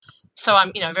So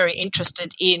I'm, very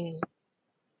interested in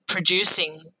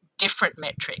producing different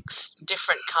metrics,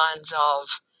 different kinds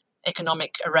of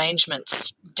economic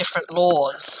arrangements, different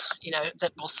laws,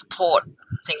 that will support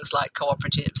things like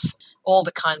cooperatives, all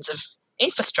the kinds of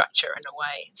infrastructure in a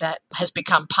way that has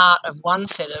become part of one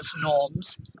set of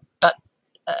norms, but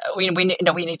we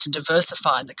need to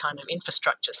diversify the kind of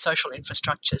infrastructure, social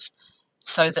infrastructures,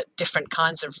 so that different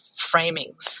kinds of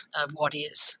framings of what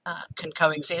is can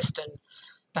coexist and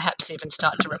perhaps even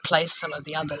start to replace some of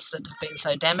the others that have been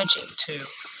so damaging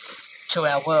to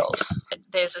our world.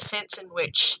 There's a sense in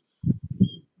which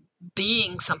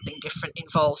being something different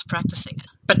involves practicing it.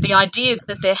 But the idea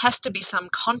that there has to be some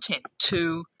content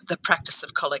to the practice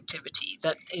of collectivity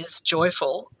that is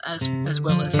joyful as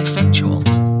well as effectual.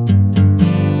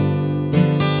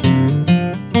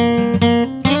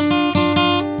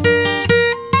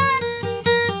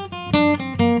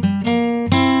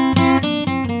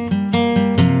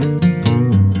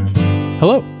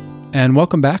 Hello, and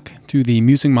welcome back to the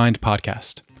Musing Mind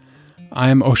podcast.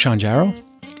 I'm Oshan Jarrow,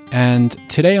 and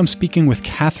today I'm speaking with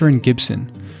Katherine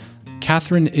Gibson.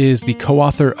 Katherine is the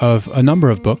co-author of a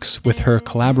number of books with her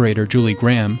collaborator Julie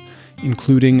Graham,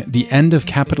 including The End of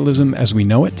Capitalism as We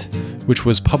Know It, which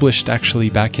was published actually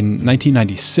back in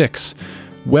 1996,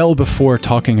 well before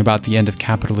talking about the end of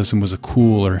capitalism was a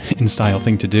cool or in-style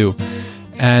thing to do.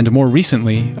 And more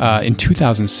recently, in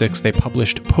 2006, they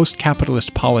published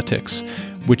Post-Capitalist Politics,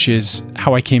 which is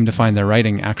how I came to find their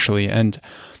writing, actually. And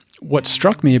what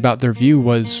struck me about their view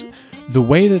was the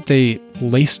way that they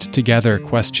laced together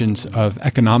questions of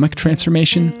economic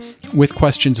transformation with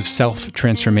questions of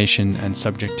self-transformation and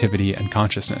subjectivity and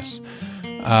consciousness.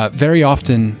 Very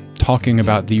often talking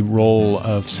about the role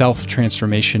of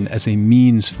self-transformation as a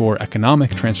means for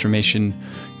economic transformation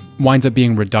winds up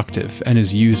being reductive and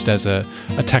is used as a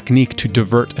technique to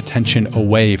divert attention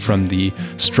away from the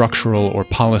structural or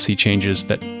policy changes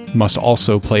that must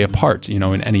also play a part,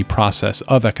 in any process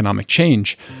of economic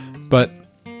change. But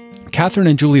Katherine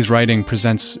and Julie's writing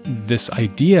presents this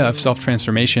idea of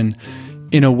self-transformation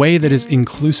in a way that is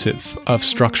inclusive of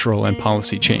structural and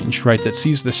policy change, right? That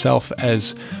sees the self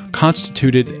as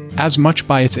constituted as much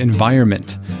by its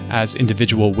environment as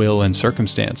individual will and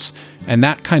circumstance. And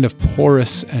that kind of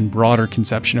porous and broader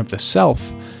conception of the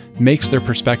self makes their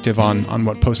perspective on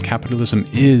what post-capitalism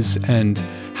is and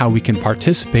how we can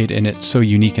participate in it so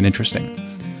unique and interesting.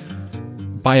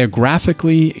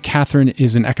 Biographically, Katherine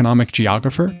is an economic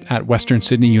geographer at Western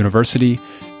Sydney University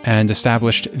and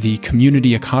established the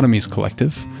Community Economies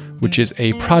Collective, which is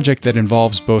a project that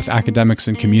involves both academics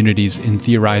and communities in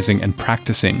theorizing and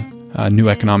practicing new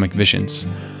economic visions.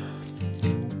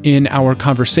 In our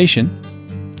conversation,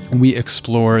 we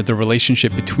explore the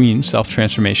relationship between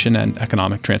self-transformation and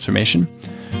economic transformation,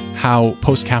 how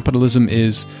post-capitalism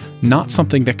is not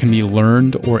something that can be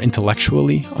learned or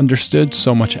intellectually understood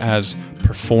so much as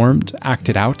performed,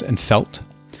 acted out, and felt,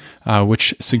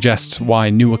 which suggests why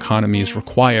new economies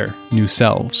require new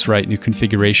selves, right? New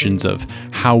configurations of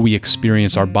how we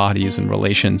experience our bodies and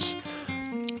relations.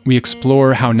 We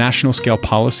explore how national scale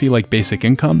policy like basic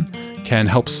income can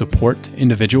help support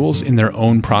individuals in their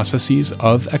own processes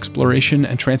of exploration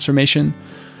and transformation,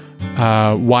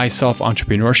 why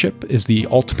self-entrepreneurship is the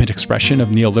ultimate expression of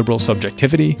neoliberal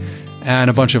subjectivity, and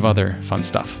a bunch of other fun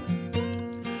stuff.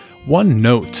 One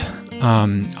note,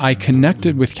 I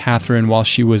connected with Katherine while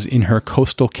she was in her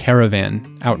coastal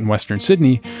caravan out in Western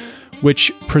Sydney,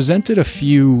 which presented a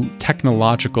few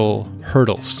technological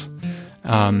hurdles.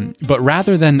 But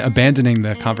rather than abandoning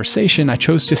the conversation, I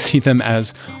chose to see them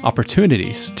as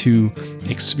opportunities to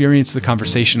experience the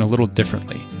conversation a little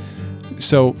differently.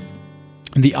 So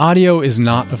the audio is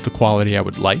not of the quality I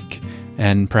would like,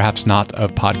 and perhaps not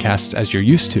of podcasts as you're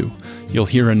used to. You'll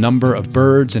hear a number of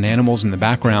birds and animals in the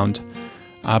background.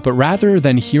 But rather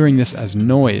than hearing this as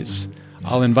noise,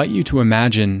 I'll invite you to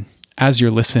imagine, as you're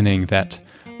listening, that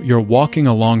you're walking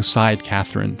alongside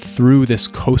Katherine through this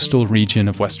coastal region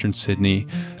of Western Sydney,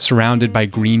 surrounded by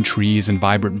green trees and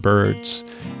vibrant birds.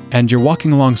 And you're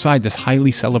walking alongside this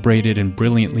highly celebrated and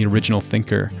brilliantly original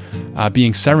thinker,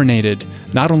 being serenaded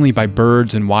not only by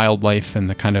birds and wildlife and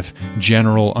the kind of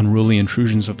general unruly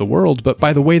intrusions of the world, but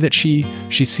by the way that she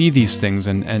sees these things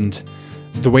and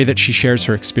the way that she shares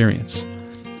her experience.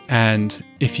 And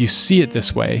if you see it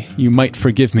this way, you might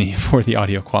forgive me for the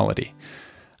audio quality.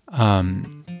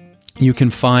 You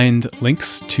can find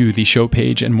links to the show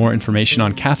page and more information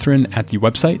on Katherine at the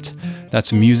website.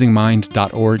 That's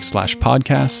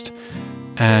musingmind.org/podcast.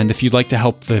 And if you'd like to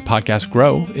help the podcast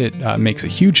grow, it makes a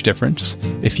huge difference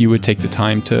if you would take the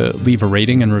time to leave a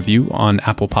rating and review on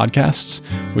Apple Podcasts,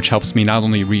 which helps me not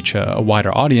only reach a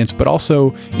wider audience, but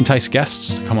also entice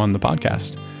guests to come on the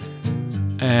podcast.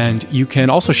 And you can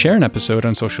also share an episode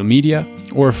on social media,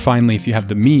 or finally, if you have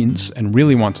the means and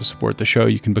really want to support the show,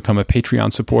 you can become a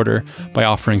Patreon supporter by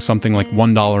offering something like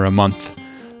 $1 a month.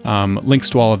 Links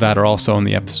to all of that are also on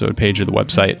the episode page of the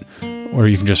website, or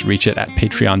you can just reach it at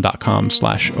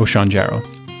patreon.com/Oshan Jarrow.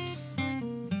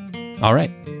 All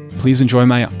right, please enjoy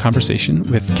my conversation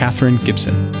with Katherine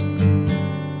Gibson.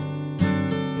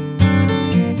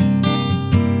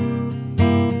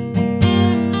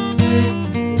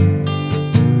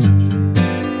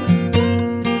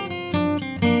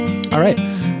 All right,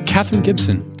 Katherine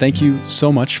Gibson, thank you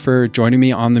so much for joining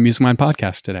me on the Music Mind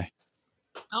podcast today.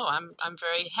 Oh, I'm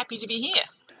very happy to be here.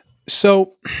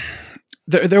 So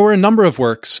there were a number of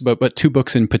works, but two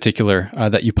books in particular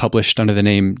that you published under the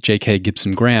name J.K.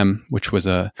 Gibson Graham, which was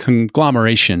a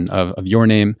conglomeration of your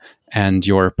name and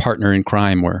your partner in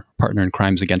crime, or partner in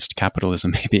crimes against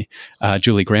capitalism, maybe,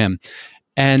 Julie Graham.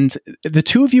 And the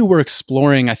two of you were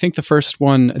exploring, I think the first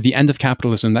one, The End of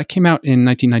Capitalism, that came out in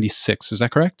 1996. Is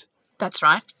that correct? That's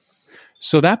right.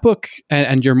 So that book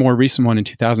and your more recent one in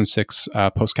 2006,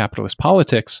 Post-Capitalist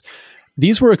Politics,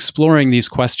 these were exploring these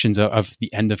questions of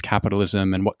the end of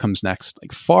capitalism and what comes next,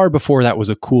 like far before that was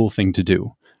a cool thing to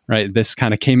do, right? This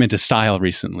kind of came into style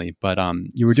recently, but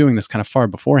you were doing this kind of far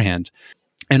beforehand.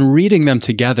 And reading them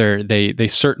together, they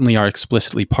certainly are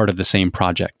explicitly part of the same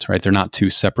project, right? They're not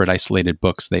two separate, isolated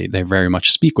books. They very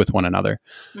much speak with one another.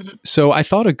 Mm-hmm. So I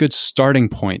thought a good starting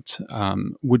point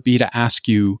would be to ask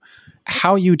you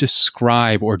how you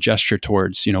describe or gesture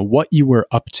towards, what you were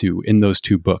up to in those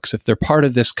two books. If they're part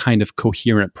of this kind of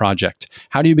coherent project,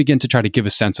 how do you begin to try to give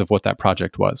a sense of what that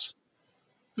project was?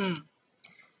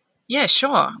 Yeah,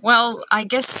 sure. Well, I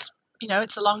guess,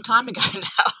 it's a long time ago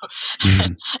now,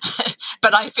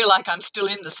 but I feel like I'm still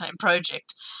in the same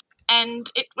project.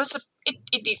 And it was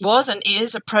and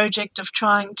is a project of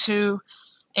trying to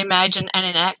imagine and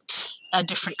enact a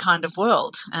different kind of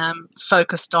world,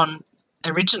 focused on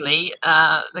originally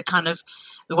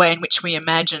the way in which we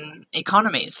imagine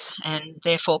economies and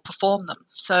therefore perform them.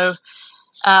 So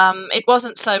it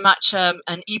wasn't so much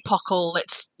an epochal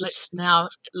let's now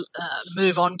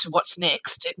move on to what's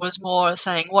next. It was more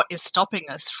saying what is stopping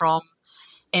us from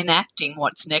enacting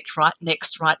what's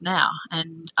next right now.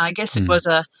 And I guess it was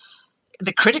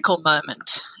the critical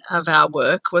moment of our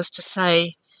work was to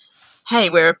say,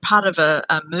 hey, we're part of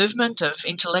a movement of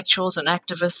intellectuals and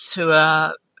activists who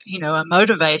are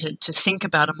motivated to think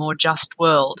about a more just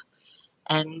world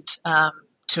and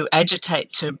to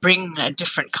agitate, to bring a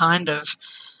different kind of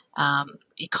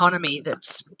economy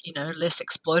that's, less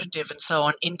exploitative and so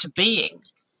on into being.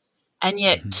 And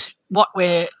yet what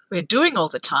we're doing all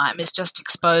the time is just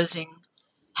exposing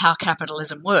how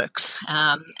capitalism works.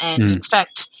 In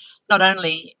fact, not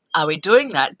only are we doing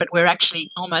that, but we're actually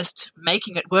almost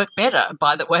making it work better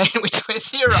by the way in which we're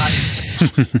theorizing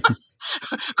it.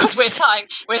 Because we're saying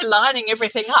we're lining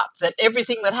everything up, that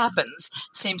everything that happens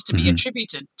seems to be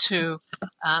attributed to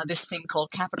this thing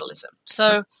called capitalism.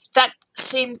 So that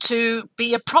seemed to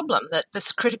be a problem, that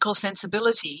this critical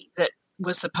sensibility that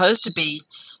was supposed to be,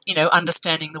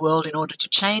 understanding the world in order to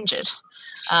change it,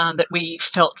 that we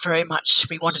felt very much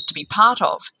we wanted to be part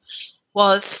of,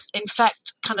 was in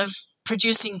fact kind of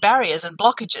producing barriers and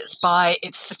blockages by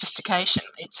its sophistication,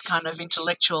 its kind of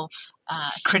intellectual,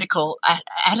 critical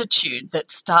attitude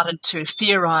that started to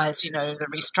theorize, the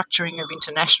restructuring of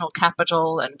international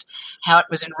capital and how it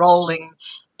was enrolling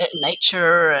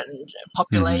nature and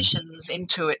populations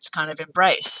into its kind of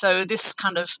embrace. So this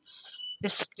kind of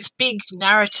this big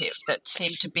narrative that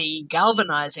seemed to be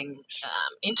galvanizing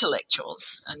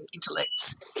intellectuals and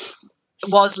intellects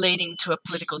was leading to a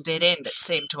political dead end, it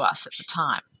seemed to us at the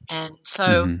time. And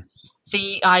so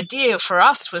the idea for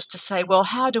us was to say, well,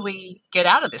 how do we get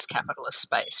out of this capitalist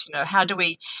space? How do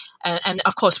we, and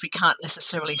of course we can't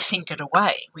necessarily think it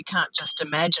away. We can't just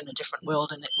imagine a different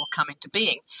world and it will come into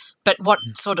being. But what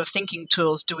sort of thinking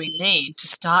tools do we need to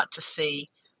start to see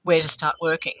where to start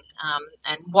working?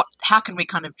 And how can we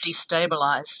kind of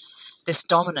destabilize this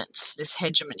dominance, this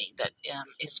hegemony that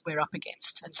we're up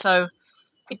against? And so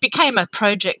it became a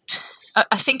project,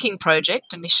 a thinking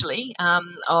project initially,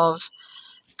 of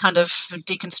kind of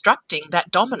deconstructing that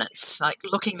dominance, like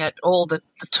looking at all the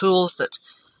tools that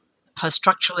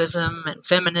post-structuralism and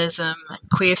feminism and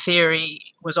queer theory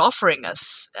was offering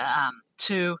us,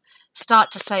 to start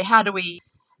to say, how do we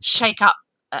shake up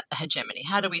a hegemony?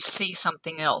 How do we see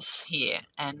something else here?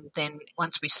 And then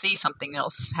once we see something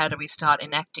else, how do we start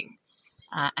enacting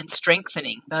and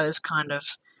strengthening those kind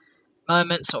of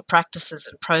moments or practices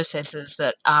and processes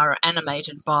that are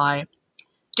animated by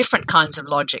different kinds of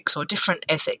logics or different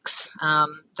ethics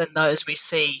than those we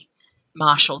see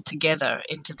marshaled together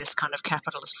into this kind of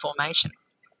capitalist formation.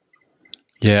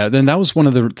 Yeah, then that was one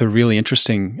of the really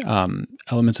interesting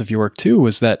elements of your work too,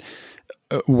 was that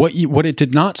what it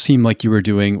did not seem like you were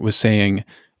doing was saying,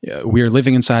 we are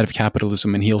living inside of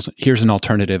capitalism and here's an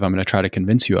alternative I'm going to try to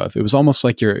convince you of. It was almost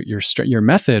like your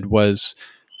method was,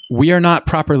 we are not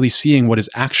properly seeing what is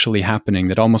actually happening,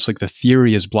 that almost like the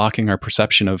theory is blocking our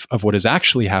perception of what is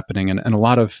actually happening. And a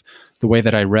lot of the way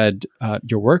that I read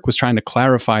your work was trying to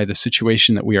clarify the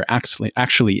situation that we are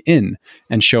actually in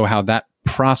and show how that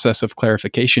process of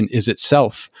clarification is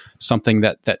itself something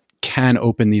that can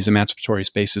open these emancipatory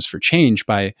spaces for change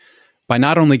by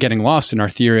not only getting lost in our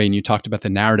theory, and you talked about the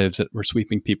narratives that were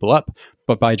sweeping people up,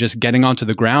 but by just getting onto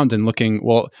the ground and looking,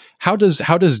 well, how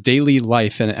does daily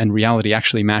life and reality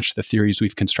actually match the theories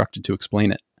we've constructed to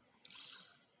explain it?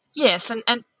 Yes,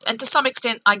 and to some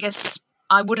extent, I guess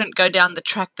I wouldn't go down the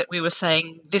track that we were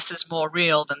saying this is more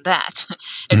real than that.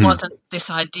 It wasn't this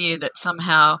idea that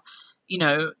somehow,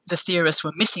 the theorists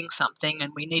were missing something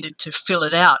and we needed to fill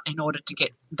it out in order to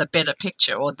get the better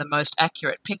picture or the most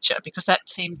accurate picture, because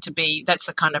that's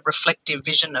a kind of reflective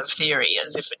vision of theory,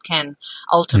 as if it can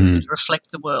ultimately reflect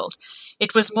the world.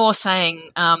 It was more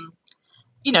saying,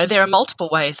 there are multiple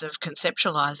ways of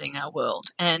conceptualizing our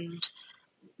world, and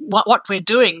what we're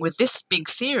doing with this big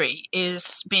theory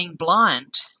is being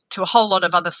blind to a whole lot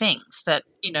of other things that,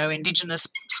 Indigenous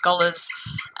scholars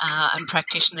and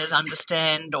practitioners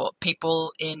understand, or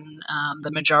people in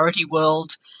the majority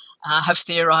world have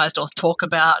theorized or talk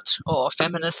about, or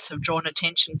feminists have drawn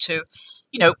attention to.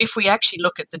 If we actually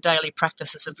look at the daily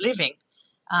practices of living,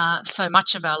 so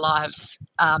much of our lives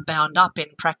are bound up in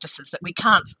practices that we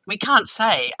can't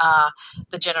say are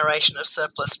the generation of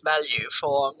surplus value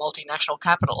for multinational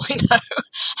capital.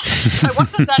 So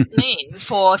what does that mean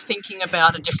for thinking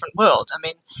about a different world? I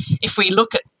mean, if we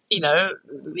look at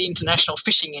the international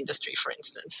fishing industry, for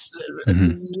instance,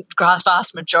 the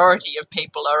vast majority of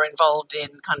people are involved in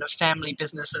kind of family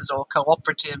businesses or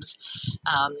cooperatives,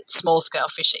 small-scale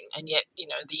fishing, and yet,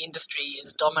 the industry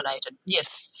is dominated,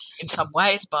 yes, in some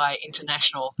ways by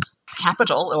international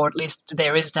capital, or at least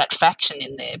there is that faction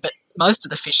in there, but most of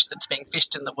the fish that's being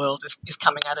fished in the world is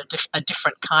coming out of a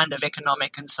different kind of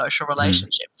economic and social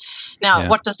relationship. Now,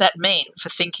 what does that mean for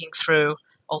thinking through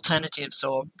alternatives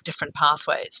or different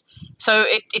pathways? So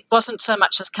it wasn't so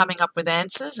much as coming up with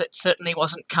answers. It certainly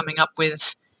wasn't coming up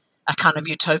with a kind of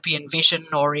utopian vision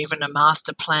or even a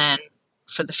master plan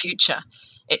for the future.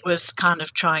 It was kind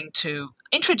of trying to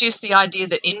introduce the idea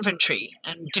that inventory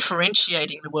and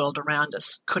differentiating the world around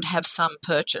us could have some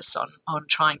purchase on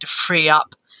trying to free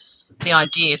up the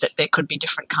idea that there could be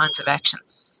different kinds of action.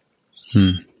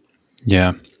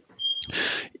 Yeah.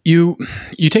 You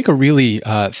take a really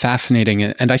fascinating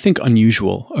and I think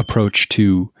unusual approach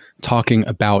to talking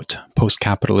about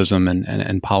post-capitalism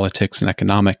and politics and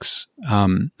economics.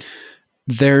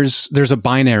 There's a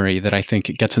binary that I think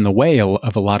gets in the way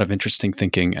of a lot of interesting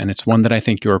thinking, and it's one that I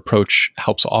think your approach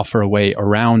helps offer a way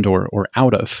around or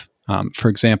out of. For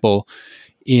example,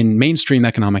 in mainstream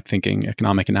economic thinking,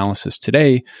 economic analysis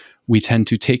today, we tend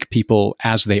to take people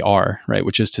as they are, right?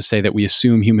 Which is to say that we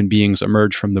assume human beings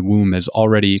emerge from the womb as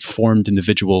already formed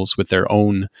individuals with their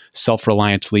own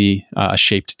self-reliantly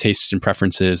shaped tastes and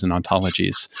preferences and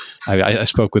ontologies. I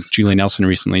spoke with Julia Nelson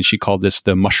recently, and she called this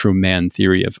the mushroom man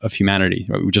theory of humanity.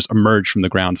 Right? We just emerge from the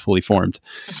ground fully formed.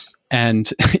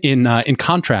 And in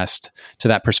contrast to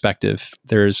that perspective,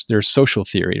 there's social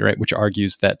theory, right, which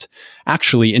argues that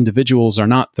actually individuals are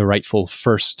not the rightful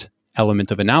first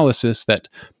element of analysis, that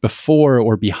before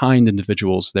or behind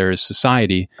individuals there is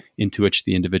society into which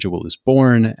the individual is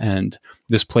born, and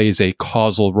this plays a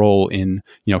causal role in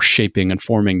shaping and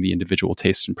forming the individual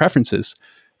tastes and preferences.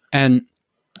 And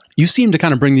you seem to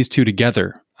kind of bring these two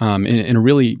together in a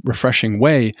really refreshing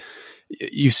way.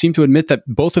 You seem to admit that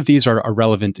both of these are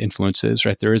relevant influences,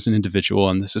 right? There is an individual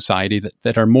and the society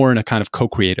that are more in a kind of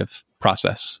co-creative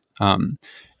process.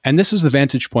 And this is the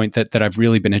vantage point that I've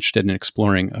really been interested in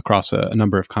exploring across a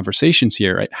number of conversations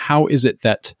here, right? How is it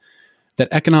that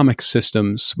economic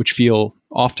systems, which feel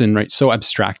often, right, so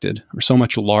abstracted or so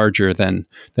much larger than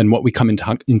what we come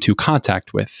into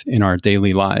contact with in our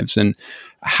daily lives, and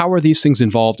how are these things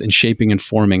involved in shaping and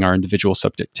forming our individual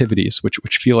subjectivities, which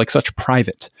feel like such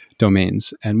private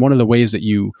domains. And one of the ways that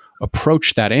you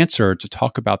approach that answer to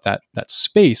talk about that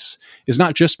space is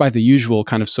not just by the usual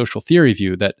kind of social theory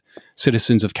view that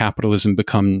citizens of capitalism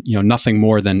become, nothing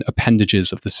more than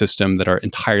appendages of the system that are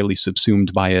entirely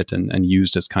subsumed by it and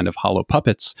used as kind of hollow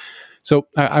puppets. So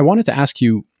I wanted to ask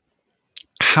you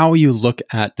how you look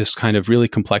at this kind of really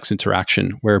complex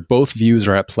interaction where both views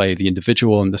are at play, the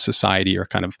individual and the society are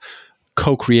kind of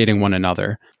co-creating one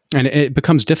another. And it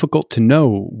becomes difficult to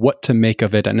know what to make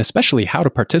of it, and especially how to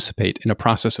participate in a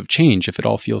process of change if it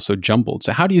all feels so jumbled.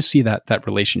 So how do you see that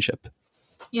relationship?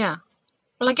 Yeah.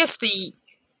 Well, I guess the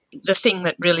thing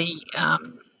that really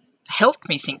helped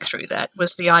me think through that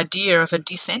was the idea of a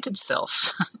decentered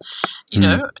self.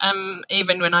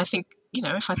 Even when I think,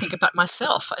 if I think about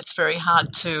myself, it's very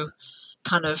hard to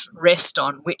kind of rest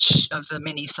on which of the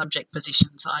many subject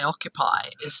positions I occupy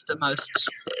is the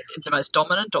most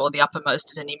dominant or the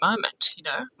uppermost at any moment.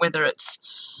 Whether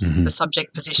it's the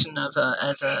subject position of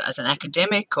as an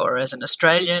academic or as an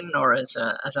Australian or as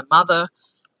a mother,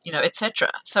 etc.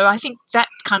 So I think that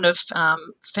kind of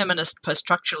feminist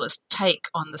post-structuralist take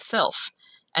on the self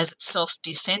as it's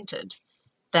self-decentered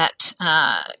that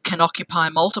can occupy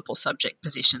multiple subject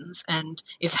positions and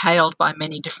is hailed by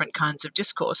many different kinds of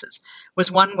discourses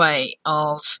was one way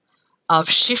of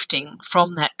shifting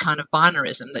from that kind of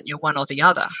binarism that you're one or the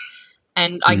other.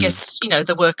 And I guess,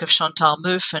 the work of Chantal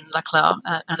Mouffe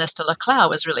and Esther Laclau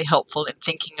was really helpful in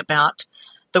thinking about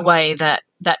the way that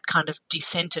kind of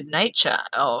decentered nature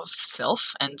of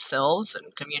self and selves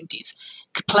and communities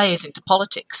plays into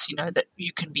politics, that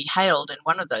you can be hailed in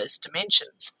one of those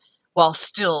dimensions while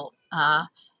still,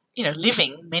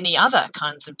 living many other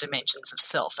kinds of dimensions of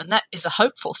self. And that is a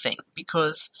hopeful thing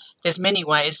because there's many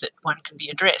ways that one can be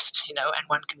addressed, and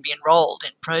one can be enrolled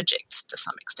in projects to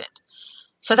some extent.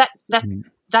 So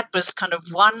that was kind of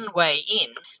one way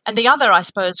in. And the other, I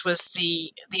suppose, was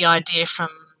the idea from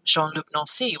Jean-Luc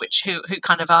Nancy, who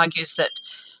kind of argues that,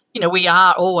 we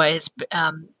are always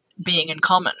being in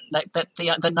common, like that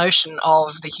the notion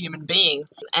of the human being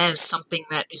as something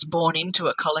that is born into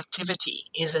a collectivity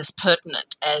is as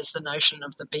pertinent as the notion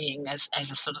of the being as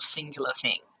a sort of singular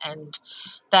thing. And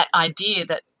that idea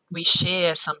that we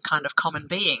share some kind of common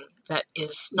being that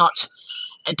is not,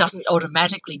 it doesn't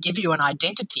automatically give you an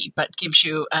identity, but gives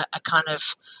you a kind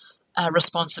of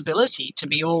responsibility to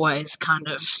be always kind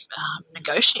of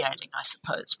negotiating, I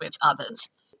suppose, with others,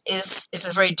 is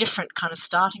a very different kind of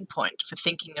starting point for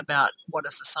thinking about what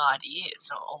a society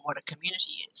is or what a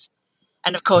community is.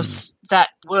 And of course, that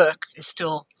work is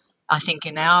still, I think,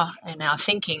 in our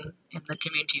thinking in the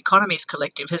Community Economies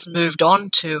Collective has moved on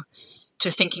to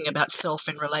thinking about self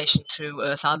in relation to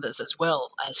Earth others as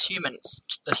well as humans,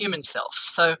 the human self.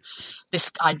 So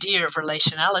this idea of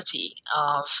relationality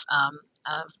of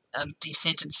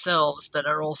decentered selves that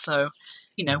are also,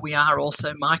 we are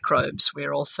also microbes,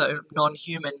 we're also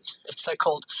non-human,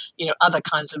 so-called, other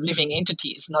kinds of living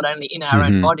entities, not only in our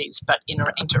own bodies, but in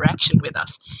our interaction with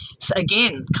us. So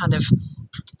again, kind of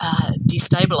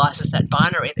destabilizes that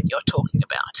binary that you're talking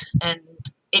about. And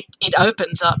it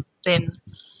opens up then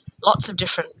lots of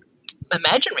different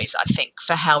imaginaries, I think,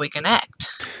 for how we can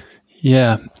act.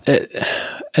 Yeah.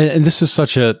 And this is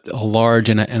such a large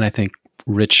and I think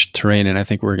rich terrain, and I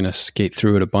think we're going to skate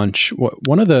through it a bunch.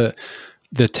 One of the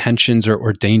tensions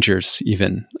or dangers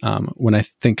even when I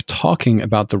think talking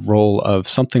about the role of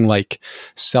something like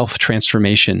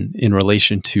self-transformation in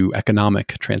relation to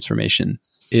economic transformation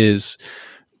is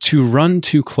to run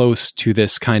too close to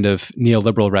this kind of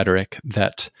neoliberal rhetoric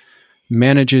that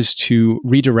manages to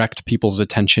redirect people's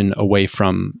attention away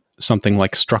from something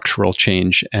like structural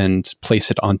change and place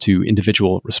it onto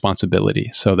individual responsibility.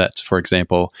 So that, for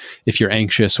example, if you're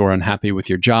anxious or unhappy with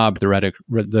your job, the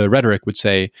rhetoric would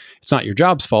say, it's not your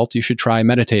job's fault. You should try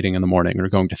meditating in the morning or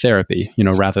going to therapy,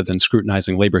 rather than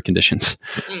scrutinizing labor conditions.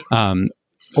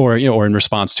 Or in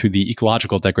response to the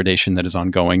ecological degradation that is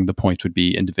ongoing, the point would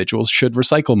be individuals should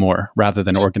recycle more rather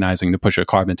than organizing to push a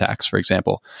carbon tax, for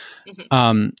example.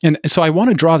 And so I want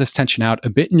to draw this tension out a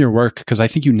bit in your work because I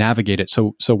think you navigate it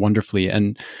so wonderfully.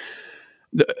 And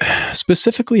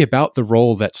specifically about the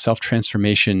role that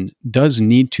self-transformation does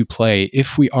need to play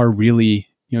if we are really,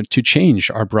 to change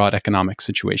our broad economic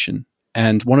situation.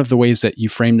 And one of the ways that you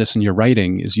frame this in your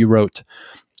writing is you wrote,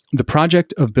 "The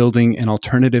project of building an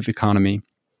alternative economy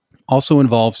also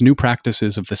involves new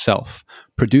practices of the self,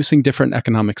 producing different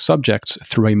economic subjects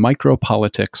through a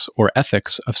micropolitics or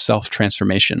ethics of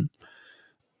self-transformation."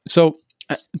 So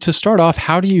to start off,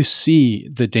 how do you see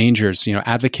the dangers,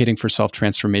 advocating for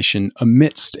self-transformation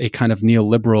amidst a kind of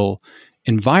neoliberal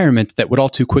environment that would all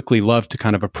too quickly love to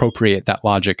kind of appropriate that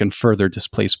logic and further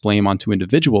displace blame onto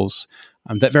individuals,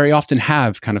 that very often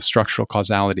have kind of structural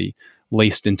causality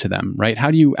laced into them, right?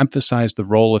 How do you emphasize the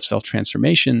role of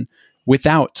self-transformation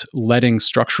without letting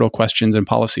structural questions and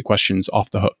policy questions off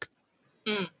the hook?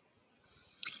 Mm.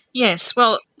 Yes,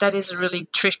 well, that is a really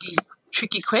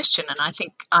tricky question, and I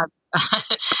think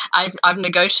I've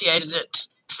negotiated it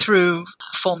through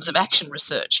forms of action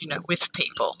research, with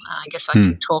people. I guess I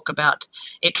can talk about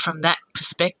it from that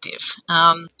perspective,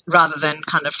 rather than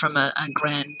kind of from a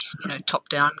grand,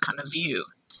 top-down kind of view.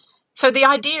 So the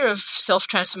idea of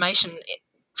self-transformation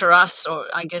for us, or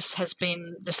I guess, has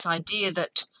been this idea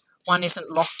that one isn't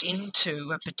locked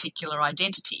into a particular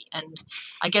identity. And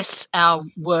I guess our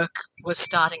work was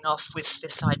starting off with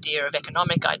this idea of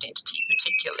economic identity,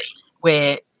 particularly,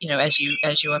 where, as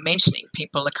you were mentioning,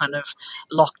 people are kind of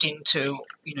locked into,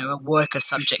 a worker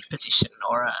subject position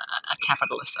or a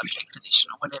capitalist subject position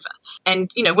or whatever.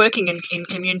 And, working in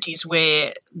communities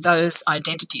where those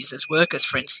identities as workers,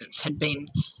 for instance, had been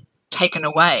taken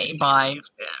away by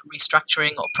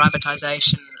restructuring or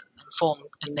privatisation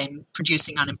and then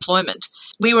producing unemployment.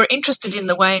 We were interested in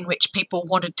the way in which people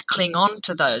wanted to cling on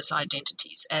to those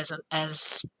identities as a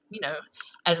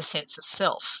sense of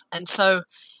self. And so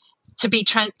to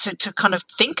kind of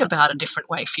think about a different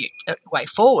way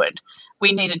forward,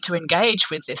 we needed to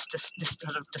engage with this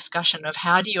sort of discussion of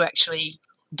how do you actually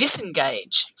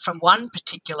disengage from one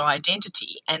particular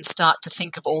identity and start to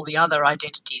think of all the other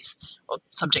identities or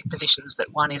subject positions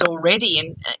that one is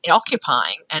already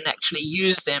occupying, and actually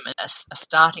use them as a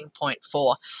starting point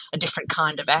for a different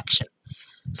kind of action.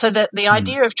 So that the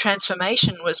idea of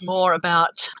transformation was more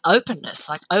about openness,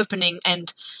 like opening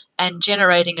and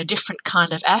generating a different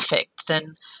kind of affect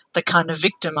than the kind of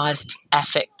victimized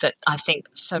affect that I think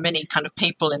so many kind of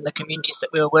people in the communities that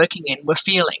we were working in were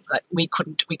feeling, that we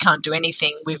can't do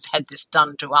anything, we've had this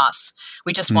done to us,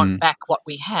 we just want back what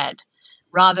we had,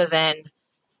 rather than,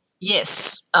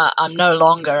 yes, I'm no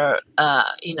longer,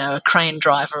 a crane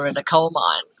driver at a coal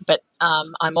mine, but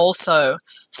I'm also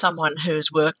someone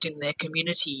who's worked in their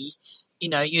community,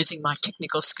 using my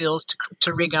technical skills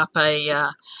to rig up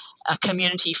a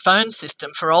community phone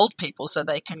system for old people so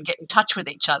they can get in touch with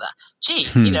each other. Gee,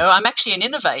 I'm actually an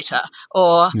innovator,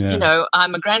 or,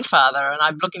 I'm a grandfather and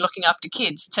I'm looking after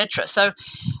kids, etc. So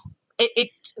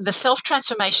the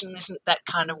self-transformation isn't that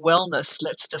kind of wellness,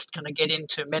 let's just kind of get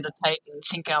into meditate and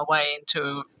think our way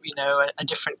into, a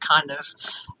different kind of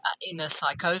inner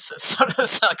psychosis, sort of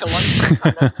psychological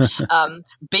kind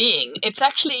of being. It's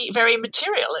actually very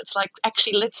material. It's like,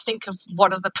 actually, let's think of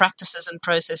what are the practices and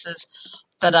processes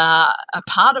that are a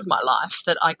part of my life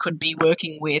that I could be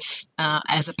working with,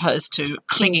 as opposed to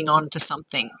clinging on to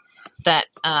something that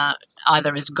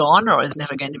either is gone or is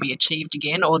never going to be achieved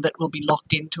again, or that will be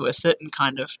locked into a certain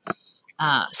kind of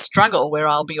struggle where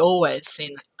I'll be always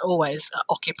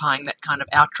occupying that kind of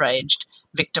outraged,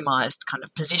 victimized kind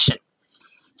of position.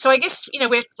 So I guess,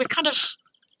 we're kind of,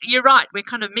 you're right, we're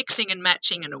kind of mixing and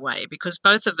matching in a way, because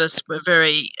both of us were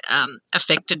very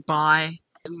affected by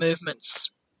movements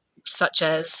such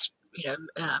as,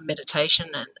 meditation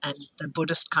and the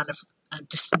Buddhist kind of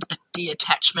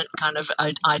detachment kind of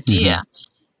idea. Mm-hmm.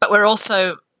 But we're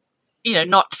also,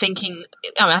 not thinking,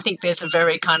 I think there's a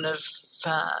very kind of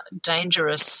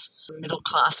dangerous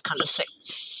middle-class kind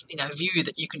of view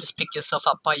that you can just pick yourself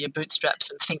up by your bootstraps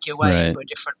and think your way into a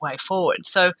different way forward.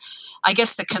 So I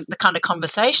guess the kind of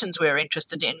conversations we were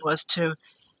interested in was to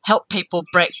help people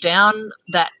break down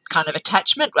that kind of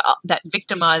attachment, that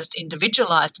victimized,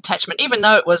 individualized attachment, even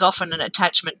though it was often an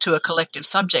attachment to a collective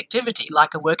subjectivity,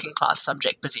 like a working class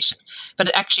subject position. But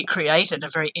it actually created a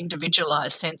very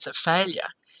individualized sense of failure.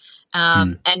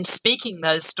 And speaking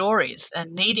those stories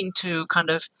and needing to kind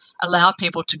of allow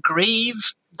people to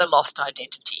grieve the lost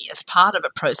identity as part of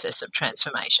a process of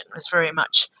transformation was very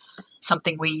much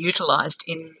something we utilized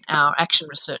in our action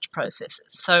research processes.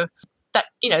 So that,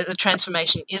 the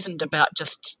transformation isn't about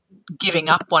just giving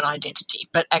up one identity,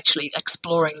 but actually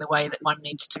exploring the way that one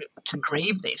needs to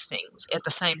grieve these things at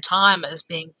the same time as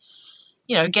being,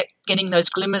 getting those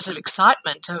glimmers of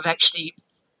excitement of actually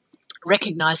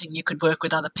recognizing you could work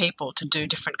with other people to do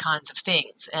different kinds of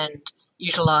things and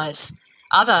utilize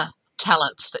other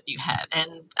talents that you have,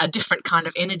 and a different kind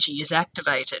of energy is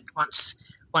activated once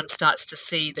one starts to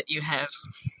see that you have,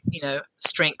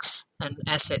 strengths and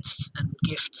assets and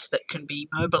gifts that can be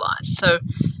mobilized. So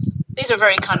these are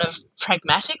very kind of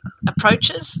pragmatic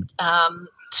approaches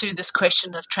to this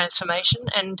question of transformation,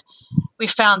 and we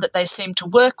found that they seem to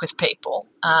work with people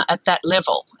at that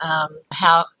level.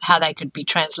 How they could be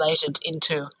translated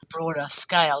into a broader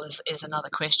scale is another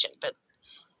question, but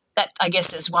that, I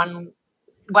guess, is one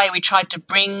way we tried to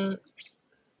bring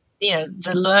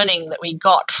the learning that we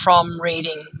got from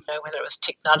reading, whether it was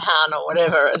Thich Nhat Hanh or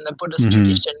whatever in the Buddhist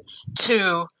tradition,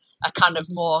 to a kind of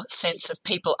more sense of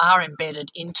people are embedded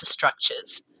into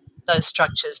structures. Those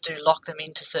structures do lock them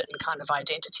into certain kind of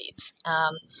identities.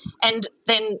 And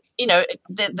then,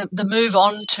 the move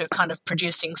on to kind of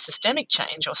producing systemic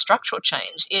change or structural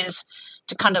change is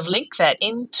to kind of link that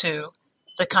into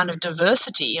the kind of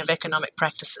diversity of economic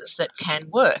practices that can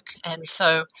work. And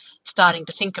so starting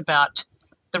to think about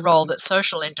the role that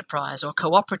social enterprise or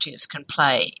cooperatives can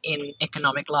play in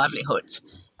economic livelihoods,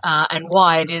 and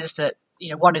why it is that,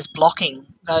 what is blocking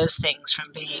those things from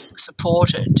being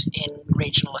supported in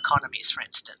regional economies, for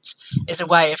instance, is a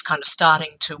way of kind of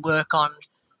starting to work on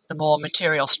the more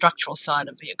material structural side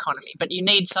of the economy. But you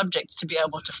need subjects to be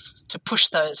able to push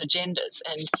those agendas,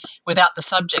 and without the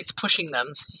subjects pushing them,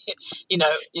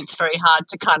 it's very hard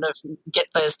to kind of get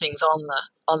those things on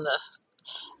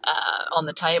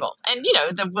the table. And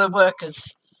the work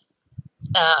has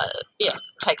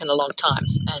taken a long time,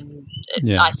 and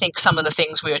I think some of the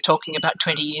things we were talking about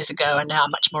 20 years ago are now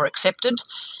much more accepted,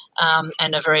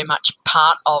 and are very much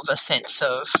part of a sense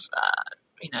of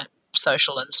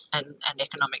social and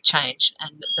economic change.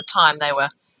 And at the time they were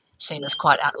seen as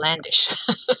quite outlandish.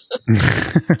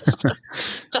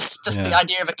 just the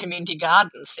idea of a community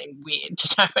garden seemed weird,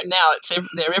 and now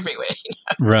they're everywhere.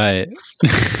 Right.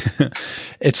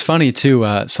 It's funny too,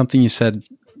 something you said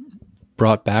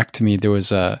brought back to me. There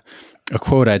was a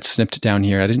quote I'd snipped down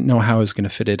here. I didn't know how I was going to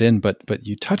fit it in, but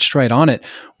you touched right on it.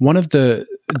 One of the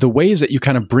ways that you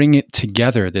kind of bring it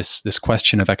together, this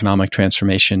question of economic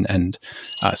transformation and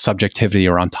subjectivity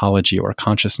or ontology or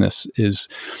consciousness is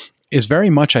very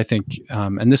much, I think,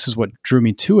 and this is what drew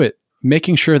me to it,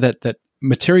 making sure that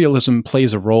materialism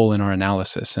plays a role in our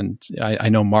analysis. And I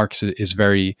know Marx is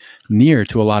very near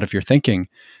to a lot of your thinking.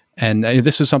 And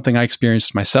this is something I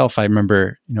experienced myself. I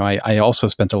remember, I also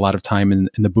spent a lot of time in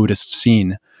the Buddhist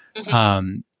scene.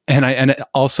 And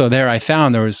also there I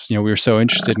found there was, we were so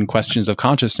interested in questions of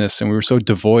consciousness, and we were so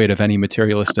devoid of any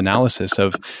materialist analysis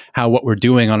of how what we're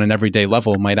doing on an everyday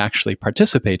level might actually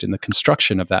participate in the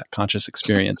construction of that conscious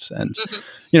experience. And,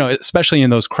 especially in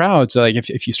those crowds, like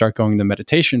if you start going to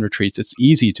meditation retreats, it's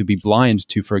easy to be blind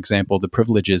to, for example, the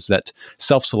privileges that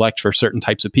self-select for certain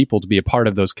types of people to be a part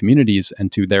of those communities, and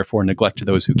to therefore neglect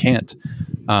those who can't.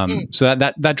 So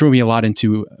that drew me a lot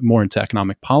more into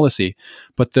economic policy.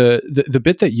 But the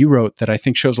bit that you wrote that I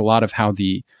think shows a lot of how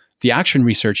the action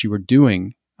research you were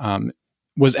doing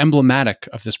was emblematic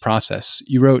of this process.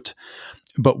 You wrote,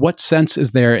 "But what sense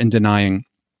is there in denying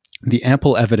the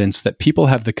ample evidence that people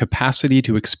have the capacity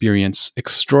to experience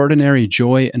extraordinary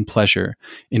joy and pleasure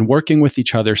in working with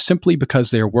each other simply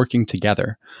because they are working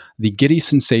together, the giddy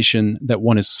sensation that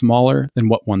one is smaller than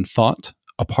what one thought,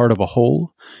 a part of a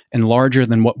whole, and larger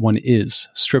than what one is,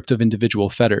 stripped of individual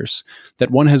fetters,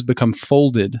 that one has become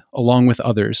folded along with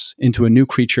others into a new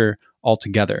creature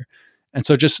altogether." And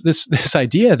so just this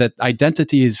idea that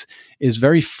identity is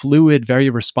very fluid, very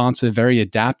responsive, very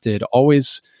adapted,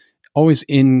 always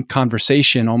in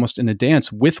conversation, almost in a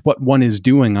dance with what one is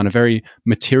doing on a very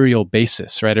material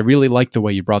basis, right? I really like the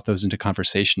way you brought those into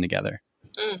conversation together.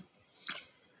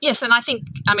 Yes, and I think,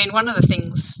 one of the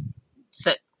things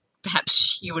that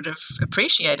perhaps you would have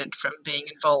appreciated from being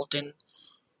involved in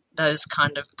those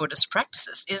kind of Buddhist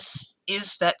practices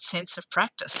is that sense of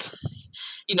practice,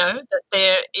 that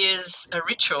there is a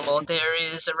ritual or there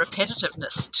is a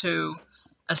repetitiveness to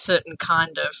a certain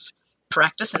kind of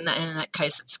practice, and in that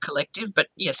case it's collective. But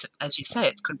yes, as you say,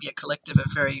 it could be a collective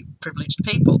of very privileged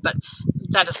people. But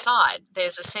that aside,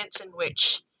 there's a sense in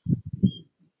which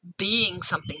being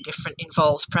something different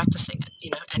involves practicing it,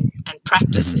 and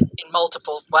practice in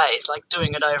multiple ways, like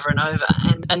doing it over and over.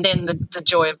 And then the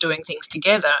joy of doing things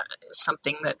together is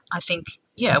something that I think,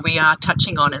 we are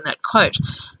touching on in that quote.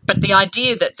 But the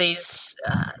idea that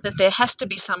that there has to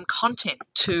be some content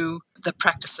to the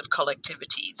practice of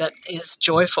collectivity that is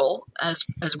joyful as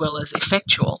well as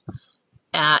effectual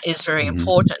is very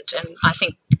important. And I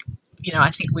think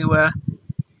we were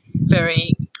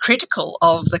very critical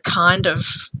of the kind of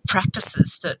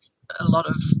practices that a lot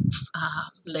of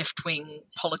left-wing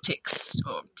politics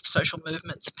or social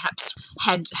movements perhaps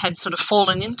had sort of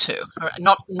fallen into.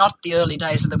 Not the early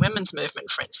days of the women's movement,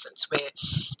 for instance, where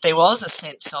there was a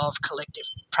sense of collective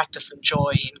practice and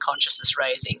joy in consciousness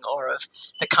raising, or of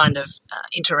the kind of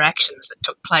interactions that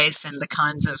took place and the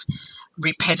kinds of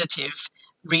repetitive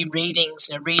rereadings,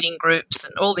 reading groups,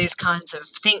 and all these kinds of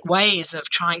ways of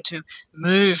trying to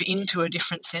move into a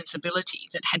different sensibility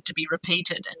that had to be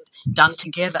repeated and done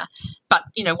together. But,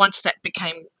 once that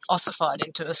became ossified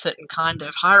into a certain kind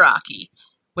of hierarchy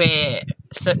where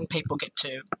certain people get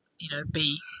to,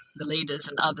 be the leaders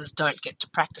and others don't get to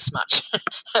practice much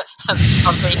of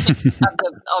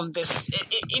this.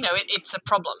 It's a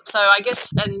problem. So I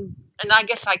guess, and I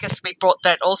guess we brought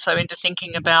that also into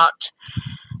thinking about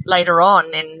later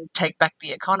on in Take Back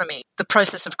the Economy, the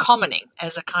process of commoning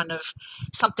as a kind of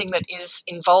something that is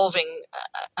involving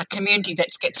a community that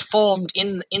gets formed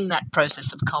in that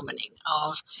process of commoning,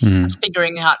 of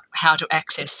figuring out how to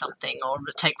access something or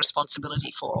take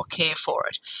responsibility for or care for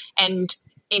it. And,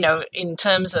 in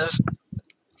terms of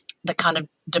the kind of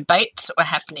debates that were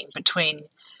happening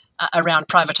around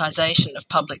privatisation of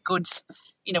public goods,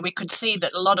 we could see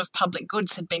that a lot of public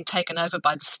goods had been taken over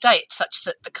by the state, such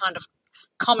that the kind of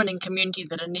commoning community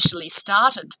that initially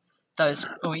started those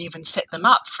or even set them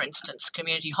up, for instance,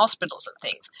 community hospitals and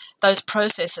things, those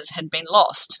processes had been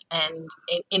lost. And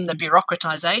in the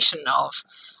bureaucratisation of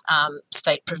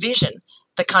state provision,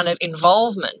 the kind of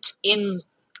involvement in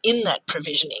that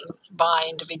provisioning by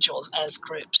individuals as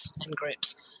groups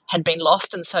had been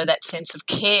lost, and so that sense of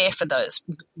care for those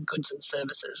goods and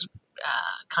services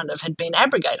kind of had been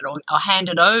abrogated or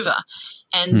handed over,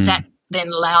 and that then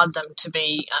allowed them to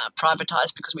be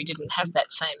privatised because we didn't have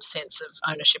that same sense of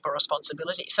ownership or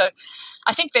responsibility. So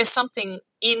I think there's something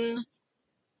in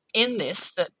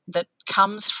this that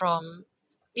comes from,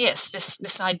 yes,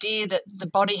 this idea that the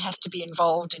body has to be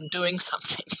involved in doing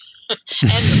something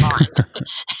and the mind.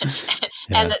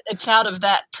 And that it's out of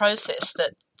that process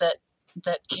that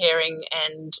caring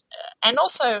and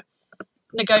also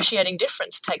negotiating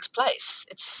difference takes place.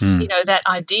 It's, that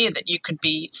idea that you could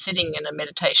be sitting in a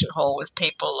meditation hall with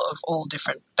people of all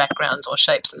different backgrounds or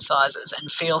shapes and sizes and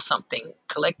feel something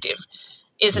collective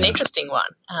is an interesting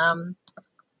one. And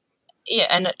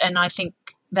I think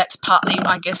that's partly,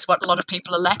 I guess, what a lot of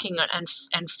people are lacking and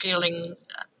feeling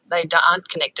they aren't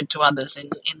connected to others in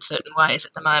certain ways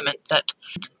at the moment,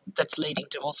 that's leading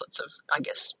to all sorts of, I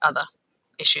guess, other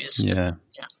issues.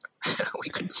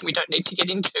 We don't need to get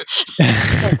into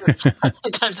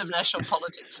in terms of national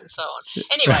politics and so on.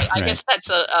 Anyway, I guess that's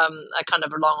a kind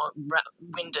of a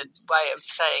long-winded way of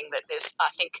saying that I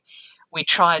think we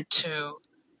tried to,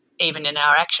 even in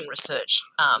our action research,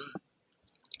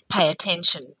 pay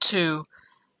attention to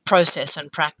process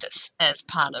and practice as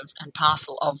part of and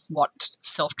parcel of what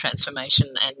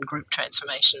self-transformation and group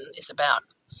transformation is about.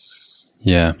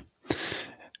 Yeah.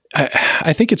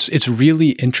 I think it's really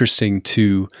interesting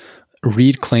to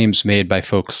read claims made by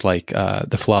folks like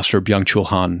the philosopher Byung-Chul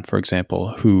Han, for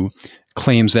example, who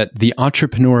claims that the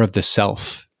entrepreneur of the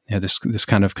self, this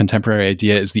kind of contemporary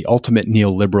idea, is the ultimate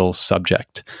neoliberal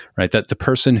subject, right? That the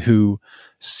person who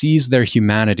sees their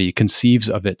humanity, conceives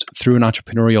of it through an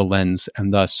entrepreneurial lens,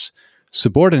 and thus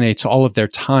subordinates all of their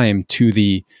time to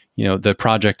the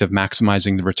project of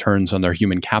maximizing the returns on their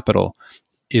human capital,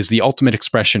 is the ultimate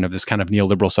expression of this kind of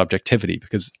neoliberal subjectivity.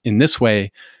 Because in this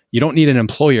way, you don't need an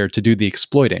employer to do the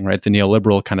exploiting, right? The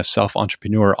neoliberal kind of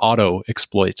self-entrepreneur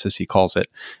auto-exploits, as he calls it,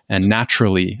 and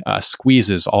naturally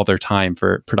squeezes all their time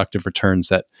for productive returns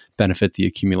that benefit the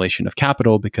accumulation of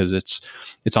capital, because it's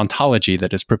ontology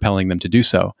that is propelling them to do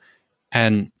so.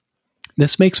 And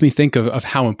this makes me think of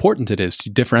how important it is to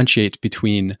differentiate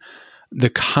between the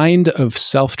kind of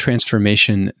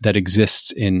self-transformation that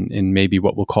exists in maybe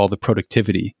what we'll call the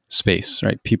productivity space,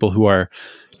 right? People who are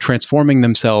transforming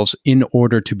themselves in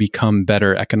order to become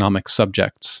better economic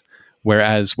subjects.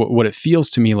 Whereas what it feels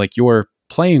to me like you're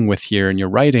playing with here in your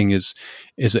writing is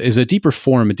a deeper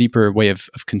form, a deeper way of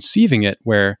conceiving it,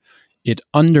 where it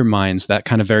undermines that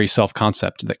kind of very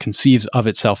self-concept that conceives of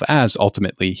itself as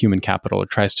ultimately human capital. It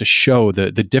tries to show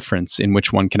the difference in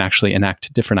which one can actually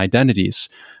enact different identities.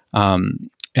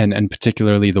 And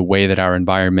particularly the way that our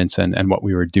environments and what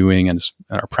we were doing and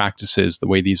our practices, the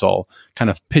way these all kind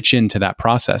of pitch into that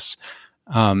process.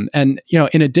 And,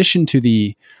 in addition to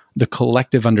the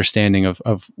collective understanding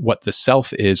of what the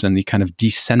self is and the kind of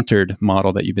decentered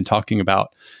model that you've been talking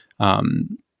about,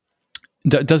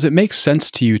 does it make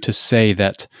sense to you to say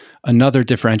that another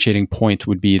differentiating point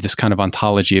would be this kind of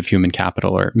ontology of human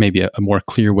capital, or maybe a more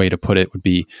clear way to put it would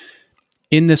be,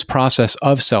 in this process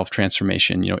of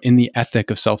self-transformation, in the ethic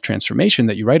of self-transformation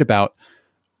that you write about,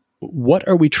 what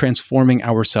are we transforming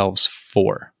ourselves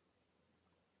for?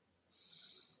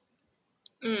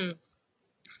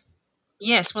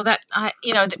 Yes, well,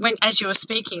 when as you were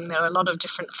speaking, there were a lot of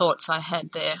different thoughts I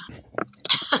had there,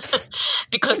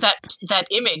 because that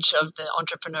image of the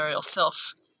entrepreneurial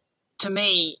self, to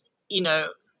me,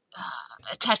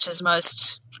 attaches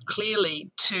most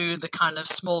clearly to the kind of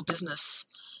small business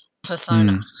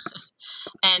persona.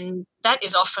 And that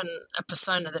is often a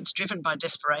persona that's driven by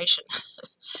desperation.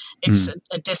 It's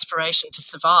a desperation to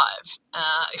survive.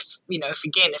 If we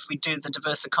do the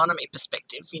diverse economy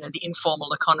perspective, the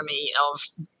informal economy of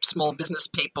small business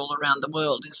people around the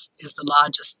world is the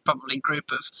largest probably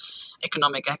group of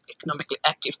economically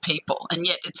active people, and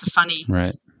yet it's a funny,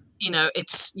 right.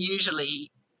 It's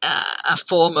usually a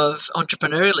form of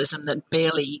entrepreneurialism that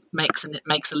barely makes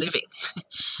a living,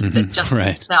 that just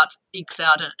ekes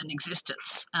out an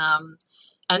existence.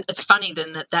 And it's funny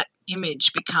then that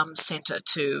image becomes centre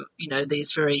to,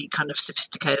 these very kind of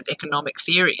sophisticated economic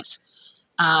theories.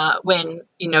 When,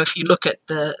 if you look at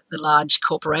the large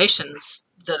corporations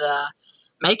that are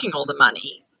making all the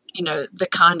money, the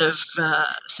kind of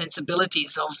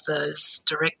sensibilities of those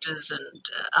directors and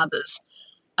others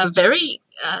are very,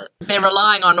 they're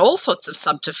relying on all sorts of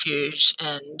subterfuge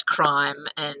and crime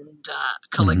and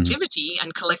collectivity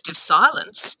and collective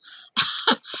silence,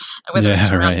 whether it's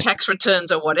around tax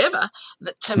returns or whatever,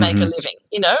 to make a living,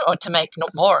 or to make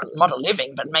not a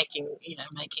living, but making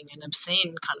an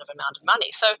obscene kind of amount of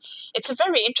money. So it's a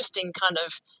very interesting kind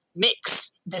of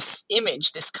mix, this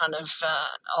image, this kind of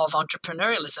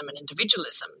entrepreneurialism and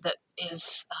individualism that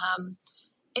is,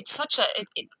 it's such a,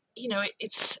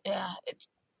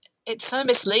 it's so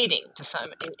misleading to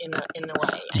some in a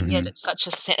way, and yet it's such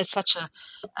a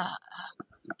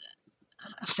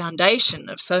foundation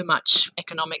of so much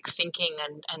economic thinking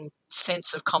and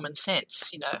sense of common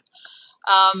sense.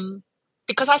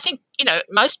 Because I think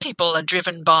most people are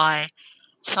driven by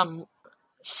some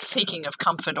seeking of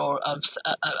comfort or of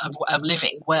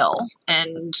living well,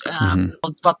 and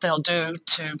what they'll do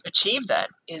to achieve that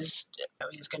is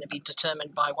going to be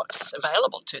determined by what's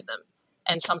available to them,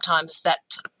 and sometimes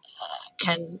that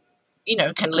can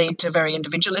lead to very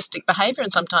individualistic behaviour,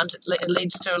 and sometimes it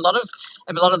leads to a lot of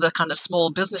the kind of small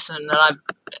business and that I've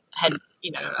had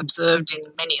observed in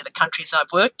many of the countries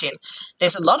I've worked in.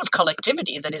 There's a lot of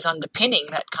collectivity that is underpinning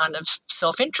that kind of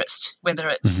self-interest, whether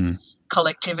it's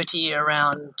collectivity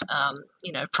around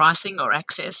pricing or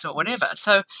access or whatever.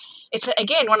 So it's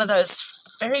again one of those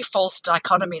very false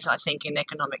dichotomies, I think, in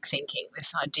economic thinking,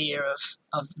 this idea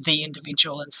of the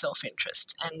individual and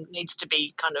self-interest, and needs to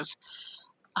be kind of,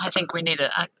 I think we need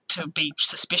to be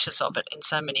suspicious of it in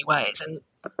so many ways. And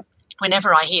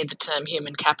whenever I hear the term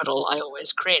human capital, I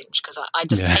always cringe, because I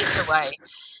just hate the way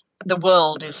the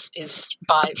world is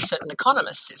by certain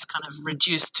economists is kind of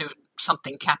reduced to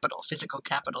something capital: physical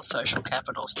capital, social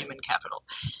capital, human capital.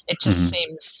 It just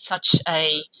seems such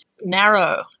a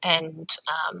narrow and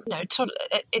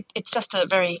it's just a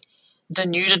very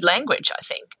denuded language, I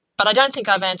think. But I don't think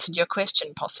I've answered your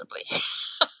question, possibly.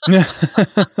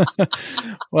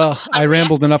 Well, I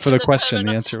rambled enough with a question.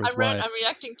 The answer was why. I'm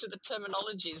reacting to the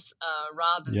terminologies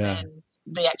rather than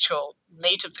the actual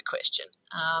meat of the question.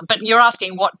 But you're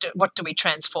asking what do we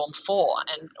transform for,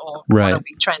 or what are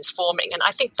we transforming? And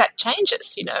I think that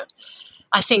changes.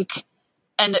 I think,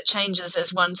 and it changes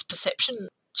as one's perception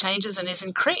changes and is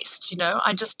increased.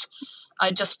 I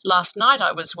just last night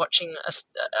I was watching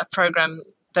a program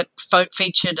that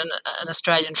featured an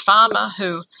Australian farmer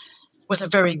who was a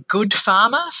very good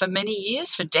farmer for many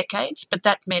years, for decades, but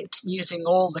that meant using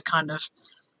all the kind of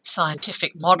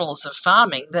scientific models of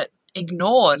farming that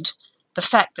ignored the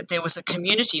fact that there was a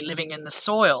community living in the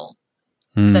soil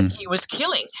that he was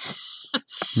killing.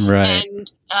 Right.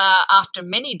 And after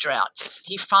many droughts,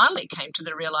 he finally came to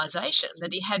the realization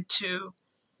that he had to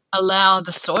allow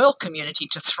the soil community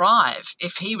to thrive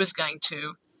if he was going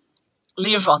to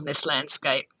live on this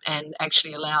landscape and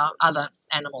actually allow other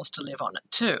animals to live on it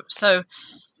too. So,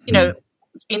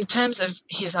 in terms of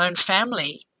his own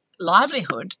family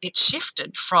livelihood, it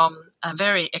shifted from a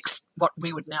very what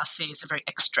we would now see as a very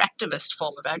extractivist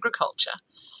form of agriculture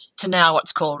to now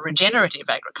what's called regenerative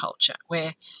agriculture,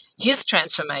 where his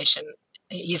transformation,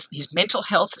 his mental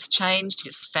health has changed,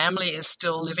 his family is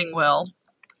still living well,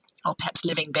 or perhaps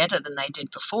living better than they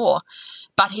did before,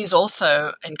 but he's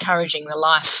also encouraging the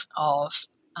life of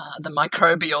the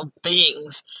microbial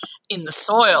beings in the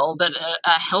soil that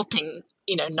are helping,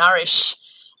 nourish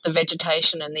the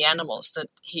vegetation and the animals that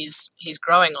he's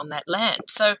growing on that land.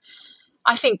 So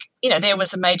I think, there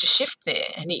was a major shift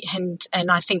there, and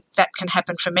I think that can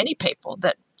happen for many people,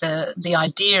 that the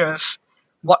idea of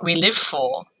what we live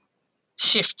for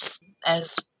shifts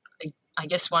as, I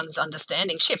guess, one's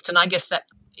understanding shifts. And I guess that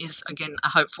is, again, a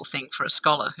hopeful thing for a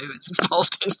scholar who is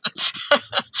involved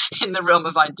in the realm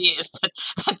of ideas,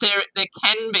 that there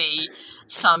can be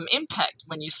some impact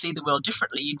when you see the world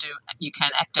differently. You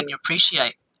can act and you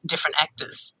appreciate different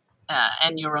actors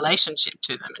and your relationship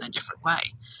to them in a different way.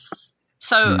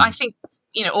 So I think,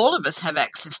 all of us have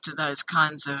access to those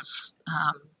kinds of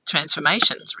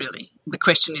transformations, really. The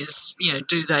question is,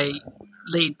 do they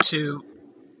lead to,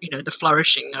 the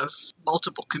flourishing of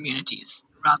multiple communities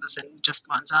rather than just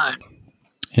one's own?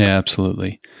 Yeah,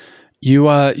 absolutely.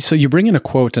 So you bring in a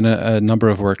quote in a number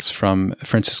of works from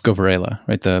Francisco Varela,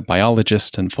 right, the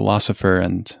biologist and philosopher,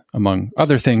 and among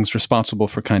other things, responsible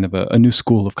for kind of a new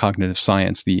school of cognitive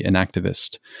science, the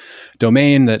enactivist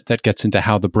domain that gets into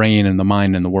how the brain and the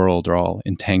mind and the world are all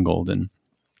entangled.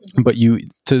 But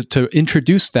to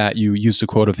introduce that, you used a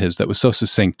quote of his that was so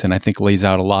succinct and I think lays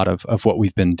out a lot of what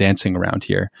we've been dancing around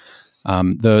here.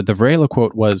 The Varela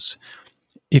quote was,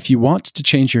 "If you want to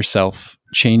change yourself,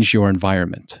 change your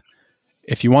environment.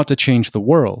 If you want to change the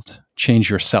world, change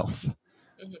yourself."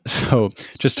 So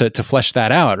just to flesh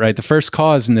that out, right? The first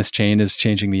cause in this chain is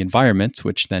changing the environment,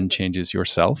 which then changes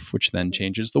yourself, which then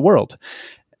changes the world.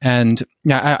 And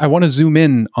I want to zoom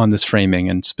in on this framing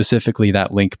and specifically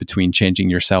that link between changing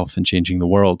yourself and changing the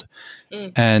world.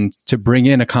 And to bring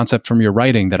in a concept from your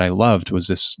writing that I loved was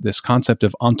this concept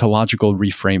of ontological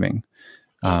reframing,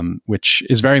 which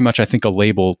is very much, I think, a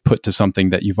label put to something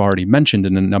that you've already mentioned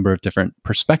in a number of different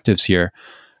perspectives here.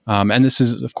 And this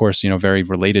is, of course, very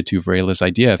related to Varela's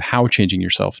idea of how changing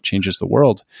yourself changes the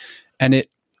world. And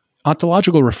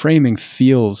ontological reframing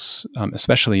feels,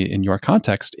 especially in your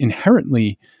context,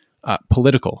 inherently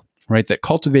political, right? That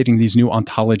cultivating these new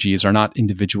ontologies are not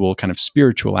individual kind of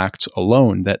spiritual acts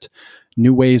alone, that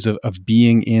new ways of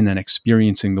being in and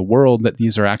experiencing the world, that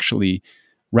these are actually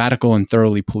radical and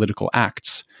thoroughly political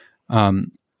acts.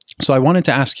 So I wanted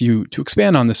to ask you to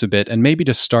expand on this a bit, and maybe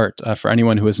to start, for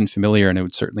anyone who isn't familiar, and it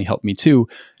would certainly help me too,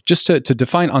 just to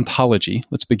define ontology.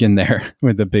 Let's begin there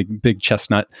with the big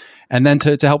chestnut, and then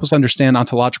to help us understand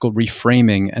ontological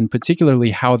reframing, and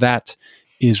particularly how that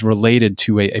is related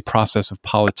to a process of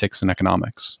politics and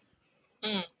economics.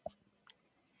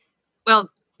 Well,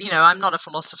 I'm not a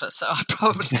philosopher, so I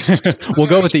probably we'll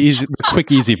go with the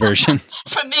quick, easy version.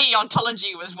 For me,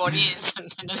 ontology was what is, and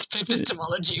then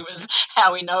epistemology was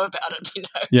how we know about it.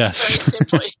 Yes. Very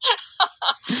simply.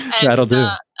 And, that'll do.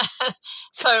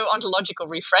 So, ontological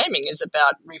reframing is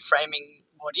about reframing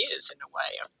what is, in a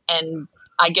way, and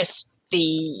I guess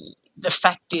the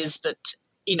fact is that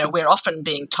we're often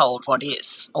being told what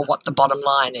is, or what the bottom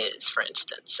line is, for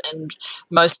instance, and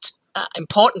most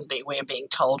importantly, we're being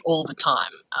told all the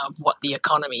time what the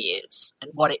economy is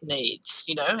and what it needs,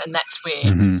 and that's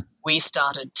where we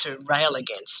started to rail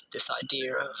against this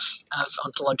idea of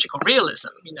ontological realism,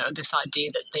 this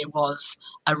idea that there was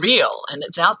a real and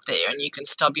it's out there and you can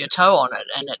stub your toe on it,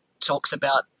 and it talks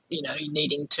about,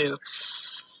 needing to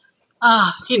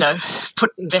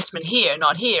put investment here,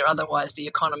 not here, otherwise the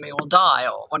economy will die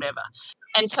or whatever.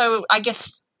 And so I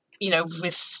guess,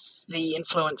 with the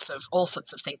influence of all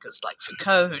sorts of thinkers like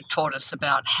Foucault, who taught us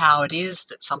about how it is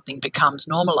that something becomes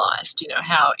normalized,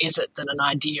 how is it that an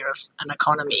idea of an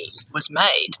economy was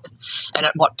made, and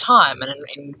at what time, and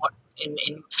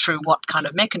through what kind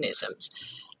of mechanisms.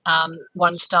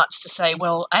 One starts to say,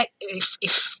 well,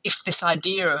 if this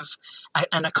idea of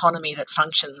an economy that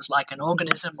functions like an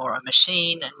organism or a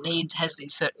machine and has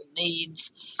these certain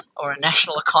needs, or a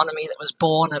national economy that was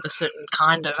born of a certain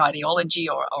kind of ideology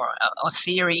or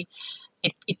theory,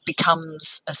 it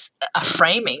becomes a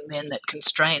framing then that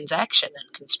constrains action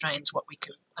and constrains what we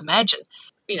can imagine.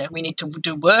 We need to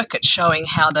do work at showing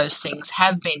how those things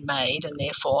have been made and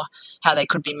therefore how they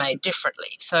could be made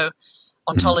differently. So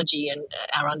ontology and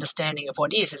our understanding of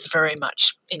what is very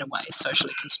much, in a way,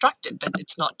 socially constructed, but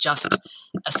it's not just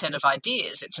a set of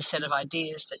ideas. It's a set of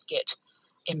ideas that get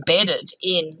embedded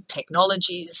in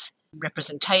technologies,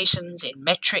 representations, in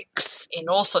metrics, in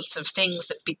all sorts of things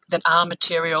that are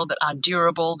material, that are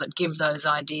durable, that give those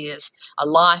ideas a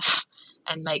life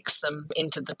and makes them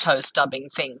into the toe-stubbing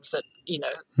things that,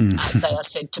 they are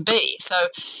said to be. So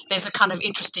there's a kind of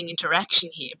interesting interaction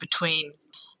here between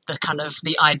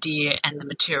the idea and the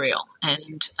material,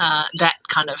 and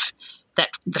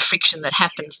the friction that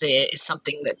happens there is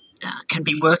something that can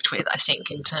be worked with, I think,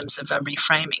 in terms of a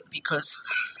reframing, because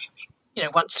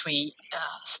once we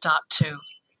start to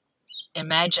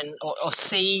imagine or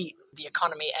see the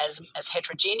economy as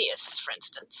heterogeneous, for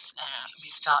instance, we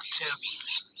start to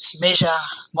measure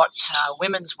what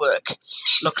women's work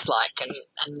looks like,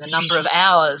 and the number of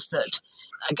hours that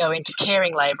go into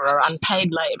caring labour or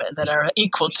unpaid labour that are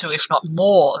equal to, if not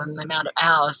more, than the amount of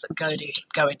hours that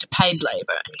go into paid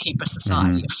labour and keep a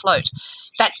society afloat.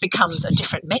 That becomes a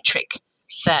different metric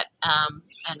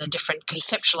and a different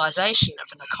conceptualisation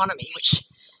of an economy, which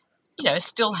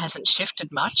still hasn't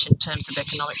shifted much in terms of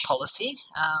economic policy.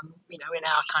 In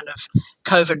our kind of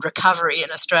COVID recovery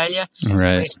in Australia,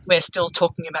 Right. we're still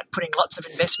talking about putting lots of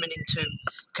investment into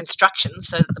construction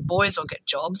so that the boys will get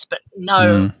jobs, but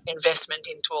no investment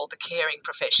into all the caring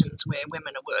professions where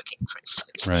women are working, for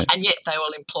instance. Right. And yet they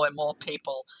will employ more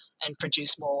people and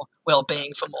produce more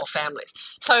well-being for more families.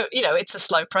 So, it's a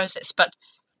slow process, but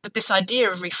this idea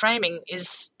of reframing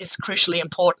is crucially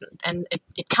important, and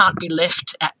it can't be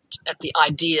left at the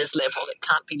ideas level. It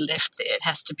can't be left there. It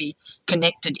has to be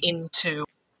connected into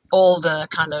all the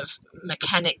kind of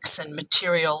mechanics and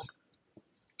material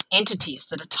entities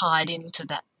that are tied into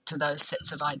those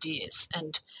sets of ideas.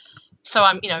 And so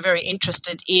I'm very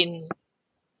interested in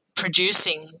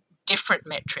producing different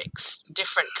metrics,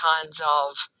 different kinds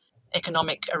of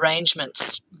economic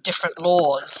arrangements, different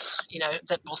laws,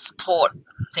 that will support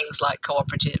things like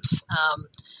cooperatives,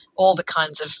 all the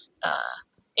kinds of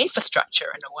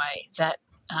infrastructure in a way that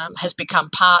has become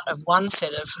part of one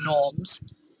set of norms,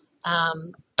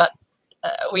 but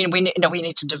we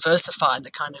need to diversify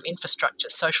the kind of infrastructure,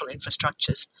 social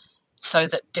infrastructures, so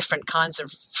that different kinds of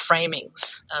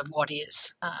framings of what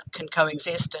is can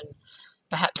coexist and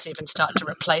perhaps even start to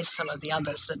replace some of the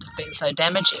others that have been so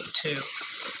damaging to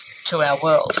our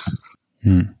world.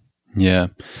 Yeah.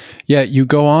 You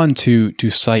go on to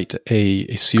cite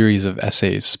a series of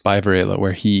essays by Varela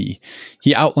where he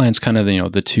outlines kind of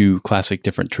the two classic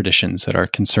different traditions that are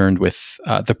concerned with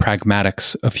the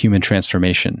pragmatics of human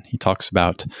transformation. He talks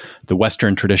about the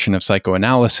Western tradition of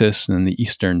psychoanalysis and the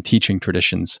Eastern teaching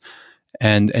traditions.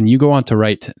 And you go on to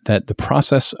write that the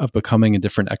process of becoming a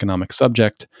different economic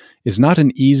subject is not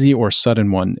an easy or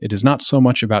sudden one. It is not so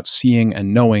much about seeing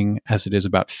and knowing as it is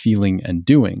about feeling and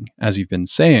doing, as you've been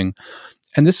saying.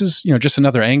 And this is, just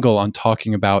another angle on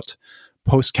talking about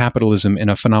post-capitalism in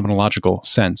a phenomenological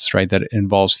sense, right? That it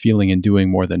involves feeling and doing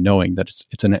more than knowing, that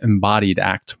it's an embodied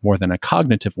act more than a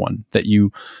cognitive one, that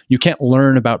you can't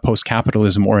learn about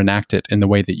post-capitalism or enact it in the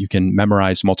way that you can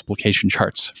memorize multiplication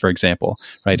charts, for example,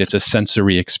 right? It's a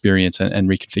sensory experience and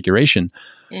reconfiguration.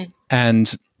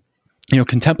 And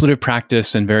contemplative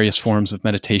practice and various forms of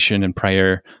meditation and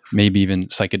prayer, maybe even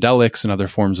psychedelics and other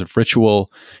forms of ritual,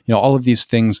 all of these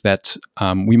things that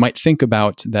we might think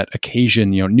about that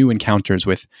occasion, new encounters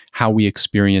with how we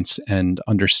experience and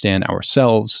understand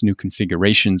ourselves, new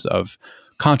configurations of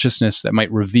consciousness that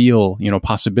might reveal,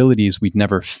 possibilities we'd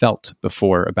never felt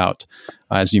before about,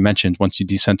 as you mentioned, once you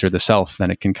decenter the self,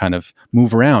 then it can kind of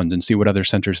move around and see what other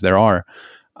centers there are.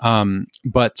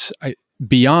 But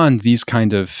beyond these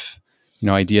kind of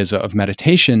ideas of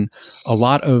meditation, a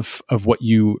lot of what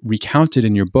you recounted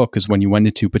in your book is when you went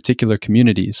into particular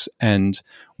communities and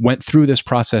went through this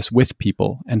process with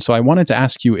people. And so I wanted to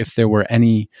ask you if there were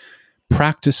any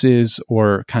practices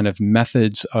or kind of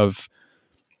methods of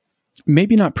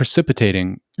maybe not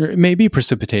precipitating, or maybe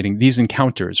precipitating these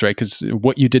encounters, right? Because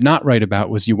what you did not write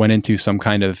about was you went into some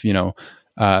kind of,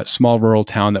 small rural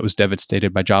town that was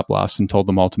devastated by job loss and told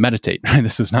them all to meditate.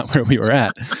 This is not where we were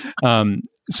at.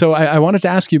 So I wanted to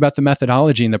ask you about the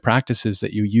methodology and the practices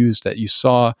that you used, that you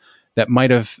saw that might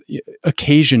have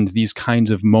occasioned these kinds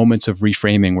of moments of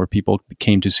reframing where people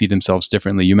came to see themselves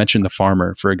differently. You mentioned the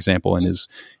farmer, for example, and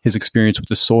his experience with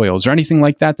the soil. Is there anything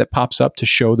like that pops up to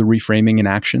show the reframing in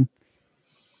action?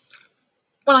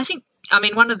 Well,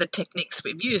 one of the techniques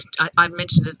we've used, I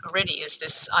mentioned it already, is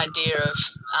this idea of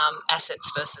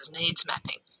assets versus needs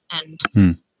mapping.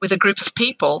 And with a group of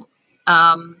people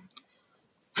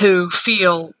who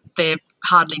feel they're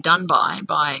hardly done by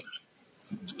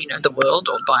the world,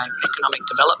 or by economic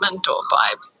development, or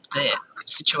by their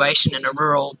situation in a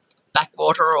rural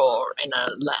backwater, or in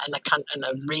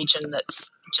a region that's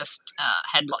just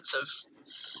had lots of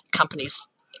companies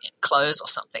close or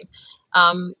something.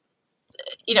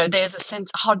 There's a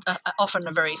sense, often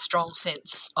a very strong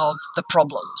sense of the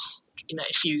problems.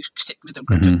 If you sit with a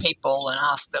group of people and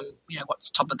ask them,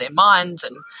 what's top of their minds,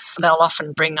 and they'll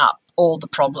often bring up all the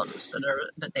problems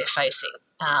that they're facing,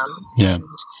 and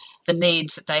the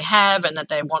needs that they have, and that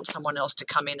they want someone else to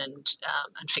come in and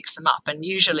fix them up. And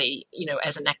usually,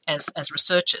 as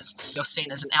researchers, you're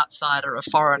seen as an outsider, a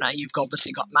foreigner. You've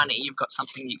obviously got money. You've got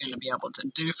something you're going to be able to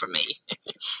do for me.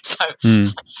 So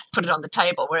put it on the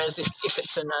table. Whereas if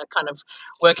it's in a kind of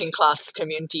working class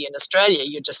community in Australia,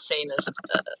 you're just seen as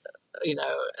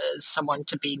as someone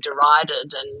to be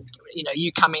derided, and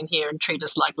you come in here and treat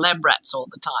us like lab rats all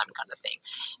the time, kind of thing.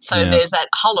 So there's that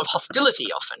whole of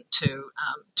hostility often to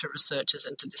researchers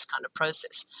and to this kind of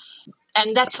process,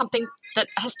 and that's something that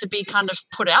has to be kind of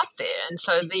put out there. And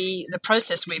so the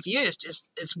process we've used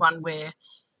is one where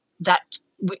that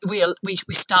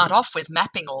we start off with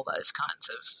mapping all those kinds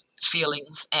of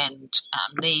feelings and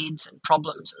needs and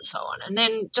problems and so on, and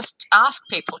then just ask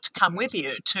people to come with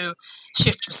you to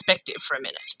shift perspective for a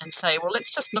minute and say, well,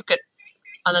 let's just look at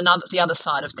the other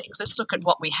side of things. Let's look at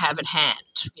what we have at hand,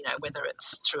 whether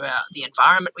it's through the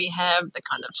environment we have, the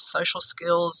kind of social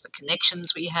skills, the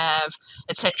connections we have,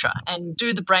 etc., and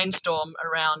do the brainstorm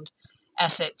around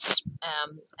assets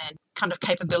and kind of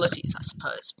capabilities, I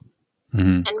suppose.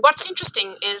 Mm-hmm. And what's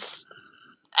interesting is,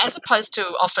 as opposed to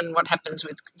often what happens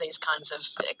with these kinds of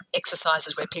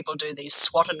exercises where people do these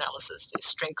SWOT analysis, these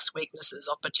strengths, weaknesses,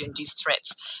 opportunities,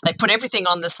 threats, they put everything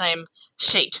on the same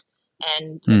sheet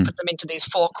and they put them into these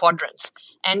 4 quadrants.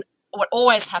 And what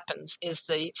always happens is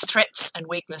the threats and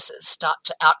weaknesses start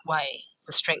to outweigh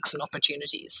the strengths and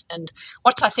opportunities. And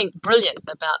what's, I think, brilliant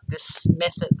about this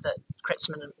method that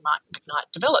Kretzmann and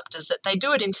McKnight developed is that they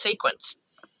do it in sequence.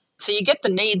 So you get the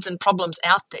needs and problems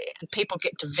out there and people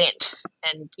get to vent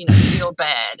and, feel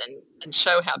bad and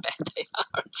show how bad they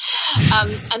are.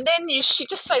 And then you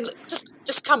just say,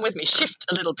 just come with me, shift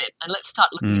a little bit and let's start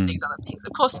looking at these other things.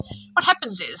 Of course, what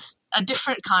happens is a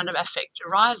different kind of affect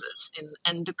arises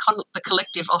and the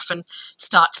collective often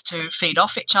starts to feed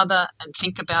off each other and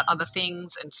think about other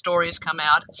things and stories come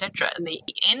out, etc. And the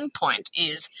end point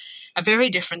is a very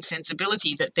different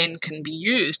sensibility that then can be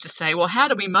used to say, well, how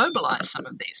do we mobilize some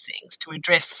of these things to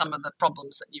address some of the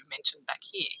problems that you've mentioned back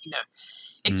here?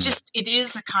 It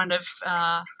is a kind of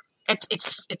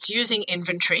it's using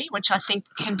inventory, which I think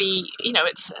can be,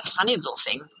 it's a funny little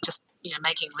thing, just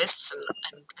making lists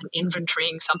and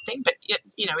inventorying something, but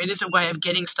it is a way of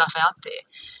getting stuff out there.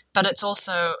 But it's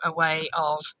also a way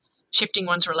of shifting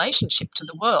one's relationship to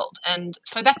the world. And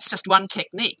so that's just one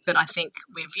technique that I think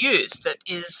we've used that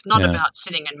is not about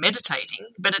sitting and meditating,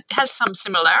 but it has some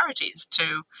similarities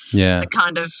to the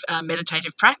kind of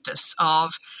meditative practice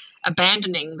of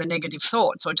abandoning the negative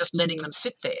thoughts or just letting them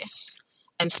sit there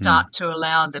and start to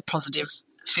allow the positive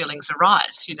feelings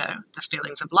arise, the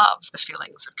feelings of love, the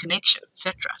feelings of connection,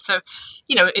 etc. So,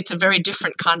 it's a very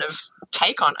different kind of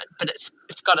take on it, but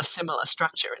it's got a similar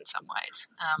structure in some ways.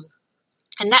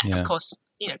 And that, of course,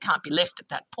 can't be left at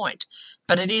that point.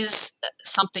 But it is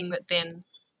something that then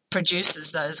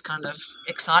produces those kind of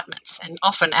excitements. And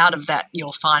often out of that,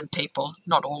 you'll find people,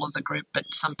 not all of the group,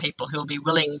 but some people who'll be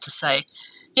willing to say,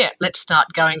 let's start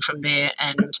going from there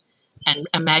and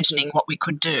imagining what we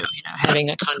could do, having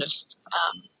a kind of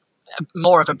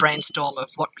more of a brainstorm of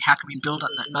how can we build on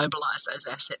and mobilize those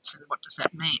assets and what does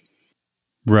that mean?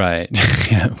 Right.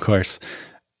 Yeah, of course.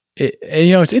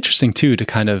 It's interesting too to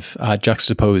kind of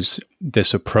juxtapose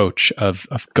this approach of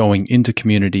going into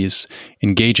communities,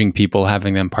 engaging people,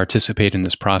 having them participate in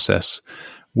this process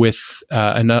with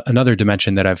another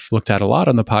dimension that I've looked at a lot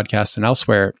on the podcast and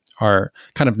elsewhere are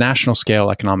kind of national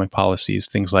scale economic policies,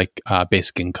 things like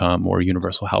basic income or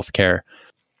universal health care.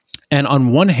 And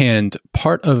on one hand,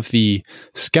 part of the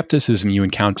skepticism you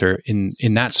encounter in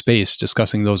that space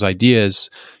discussing those ideas,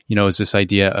 is this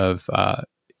idea of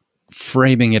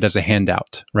framing it as a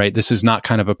handout, right? This is not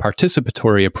kind of a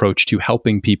participatory approach to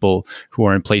helping people who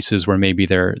are in places where maybe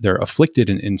they're afflicted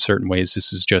in certain ways.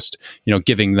 This is just,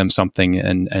 giving them something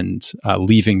and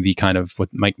leaving the kind of what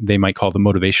they might call the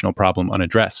motivational problem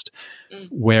unaddressed.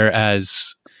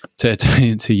 Whereas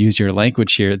to use your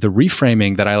language here, the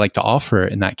reframing that I like to offer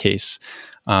in that case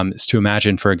is to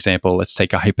imagine, for example, let's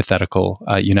take a hypothetical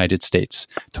United States,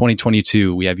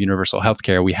 2022, we have universal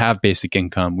healthcare, we have basic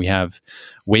income, we have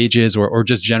wages or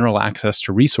just general access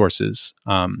to resources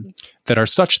that are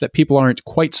such that people aren't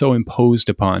quite so imposed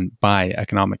upon by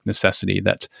economic necessity,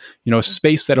 that, a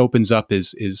space that opens up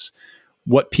is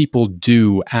what people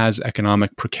do as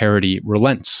economic precarity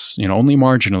relents, only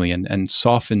marginally and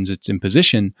softens its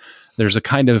imposition. There's a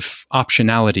kind of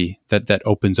optionality that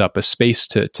opens up a space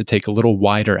to take a little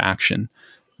wider action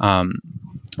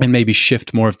and maybe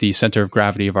shift more of the center of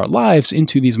gravity of our lives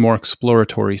into these more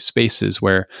exploratory spaces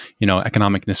where,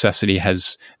 economic necessity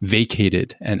has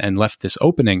vacated and left this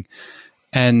opening.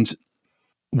 And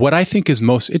what I think is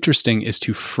most interesting is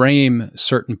to frame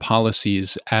certain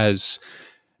policies as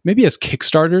maybe as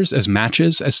kickstarters, as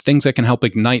matches, as things that can help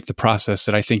ignite the process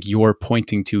that I think you're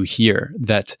pointing to here.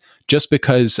 That just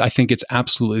because I think it's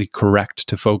absolutely correct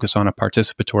to focus on a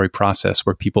participatory process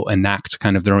where people enact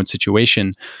kind of their own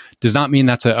situation does not mean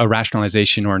that's a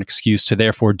rationalization or an excuse to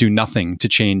therefore do nothing to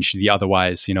change the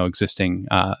otherwise, existing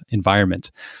environment.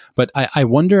 But I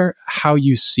wonder how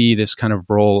you see this kind of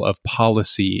role of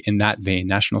policy in that vein,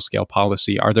 national scale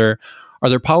policy. Are there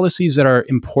policies that are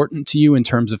important to you in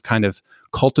terms of kind of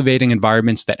cultivating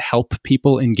environments that help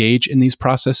people engage in these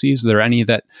processes? Are there any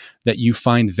that you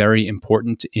find very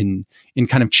important in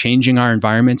kind of changing our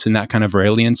environments in that kind of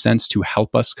Raelian sense to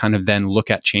help us kind of then look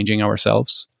at changing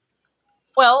ourselves?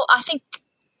 Well, I think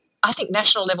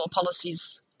national level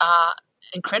policies are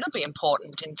incredibly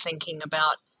important in thinking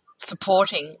about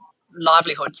supporting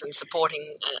livelihoods and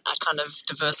supporting a kind of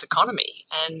diverse economy.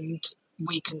 And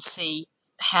we can see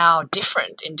how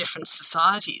different in different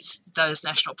societies those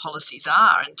national policies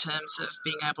are in terms of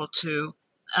being able to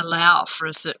allow for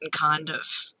a certain kind of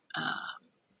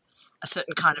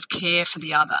care for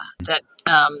the other. That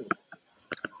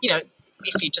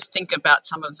if you just think about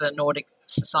some of the Nordic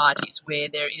societies where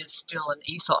there is still an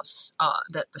ethos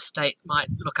that the state might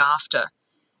look after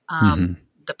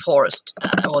the poorest,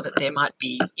 or that there might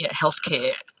be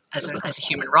healthcare as a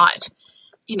human right.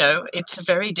 It's a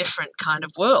very different kind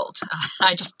of world.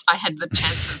 I had the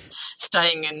chance of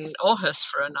staying in Aarhus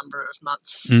for a number of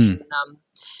months in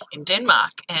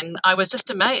Denmark, and I was just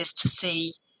amazed to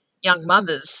see young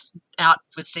mothers out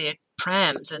with their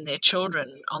prams and their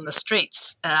children on the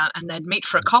streets, and they'd meet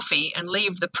for a coffee and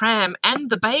leave the pram and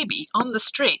the baby on the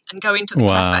street and go into the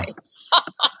cafe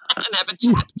and have a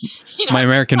chat. My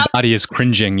American body is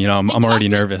cringing. I'm already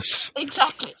nervous.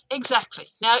 Exactly.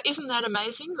 Now, isn't that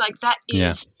amazing? Like, that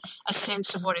is a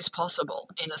sense of what is possible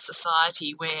in a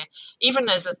society where, even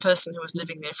as a person who was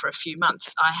living there for a few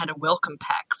months, I had a welcome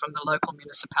pack from the local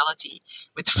municipality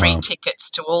with free tickets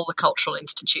to all the cultural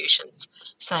institutions,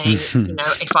 saying,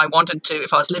 if I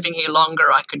was living here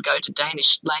longer, I could go to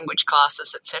Danish language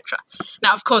classes, etc.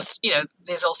 Now, of course,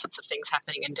 there's all sorts of things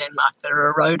happening in Denmark that are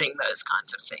eroding those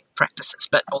kinds of practices,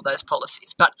 but all those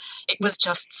policies. But it was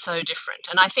just so different.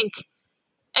 And I think,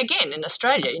 again, in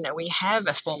Australia, we have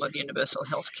a form of universal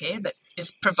health care that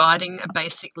is providing a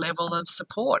basic level of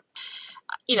support.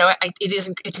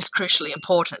 It is crucially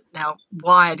important. Now,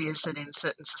 why it is that in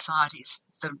certain societies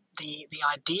the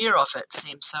idea of it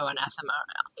seems so anathema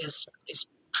is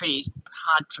pretty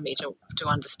hard for me to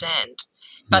understand.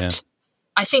 But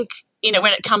I think,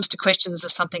 when it comes to questions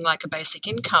of something like a basic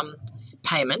income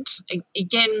payment,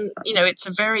 again, it's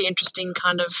a very interesting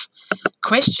kind of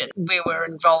question. We were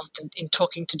involved in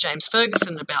talking to James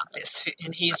Ferguson about this,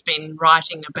 and he's been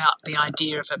writing about the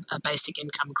idea of a basic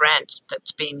income grant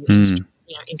that's been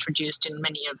introduced in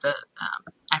many of the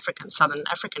Southern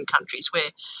African countries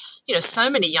where, so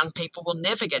many young people will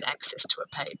never get access to a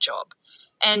paid job.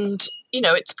 And,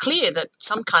 it's clear that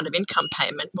some kind of income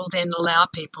payment will then allow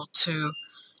people to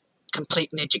complete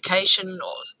an education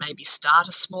or maybe start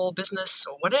a small business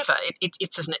or whatever.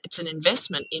 It's an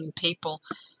investment in people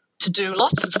to do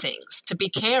lots of things, to be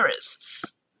carers,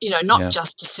 not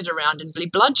just to sit around and be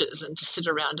bludgers and to sit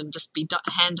around and just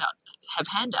have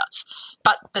handouts,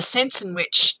 but the sense in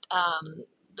which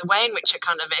the way in which a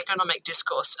kind of economic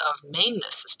discourse of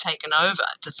meanness has taken over,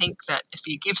 to think that if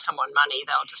you give someone money,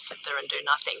 they'll just sit there and do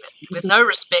nothing, with no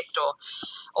respect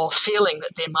or feeling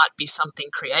that there might be something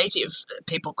creative that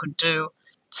people could do,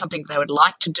 something they would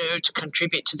like to do to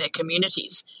contribute to their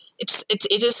communities. It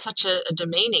is such a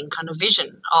demeaning kind of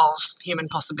vision of human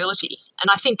possibility.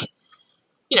 And I think,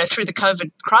 through the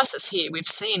COVID crisis here, we've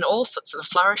seen all sorts of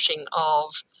flourishing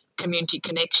of community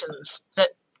connections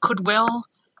that could well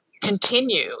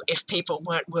continue if people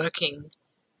weren't working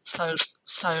so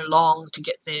long to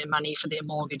get their money for their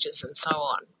mortgages and so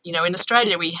on. In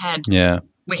Australia we had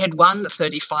won the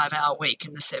 35-hour week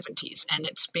in the 70s, and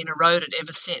it's been eroded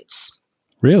ever since.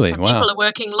 Really? So people are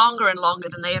working longer and longer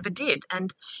than they ever did,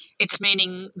 and it's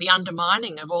meaning the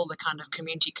undermining of all the kind of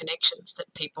community connections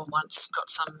that people once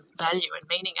got some value and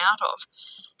meaning out of.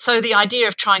 So the idea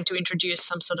of trying to introduce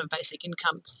some sort of basic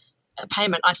income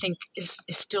payment, I think, is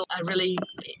still a really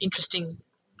interesting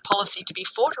policy to be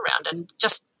fought around. And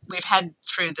just we've had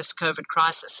through this COVID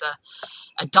crisis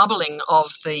a doubling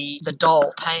of the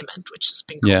dole payment, which has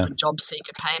been called a job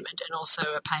seeker payment, and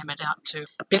also a payment out to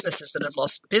businesses that have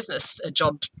lost business, a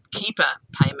job keeper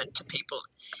payment to people.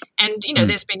 And,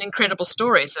 there's been incredible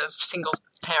stories of single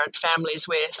parent families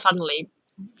where suddenly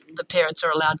the parents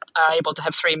are able to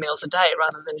have 3 meals a day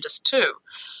rather than just 2.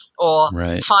 Or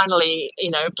finally,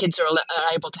 kids are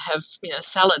able to have,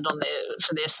 salad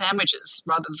for their sandwiches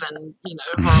rather than,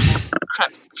 horrible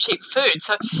crap cheap food.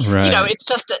 So, it's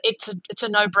just it's a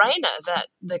no-brainer that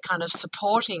the kind of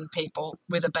supporting people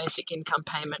with a basic income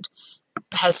payment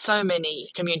has so many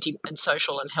community and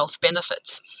social and health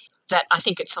benefits that I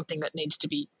think it's something that needs to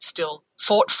be still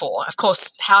fought for. Of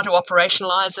course, how to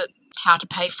operationalise it, how to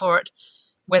pay for it,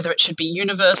 whether it should be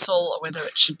universal or whether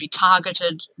it should be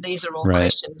targeted, these are all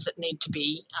questions that need to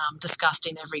be discussed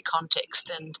in every context.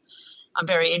 And I'm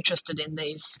very interested in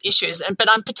these issues, but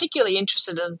I'm particularly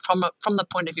interested in from the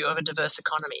point of view of a diverse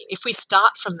economy. If we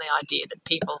start from the idea that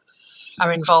people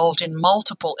are involved in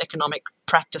multiple economic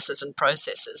practices and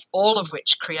processes, all of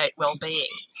which create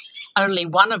well-being, only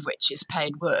one of which is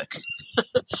paid work,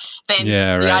 then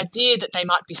the idea that they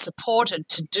might be supported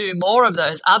to do more of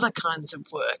those other kinds of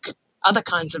work, other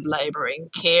kinds of labouring,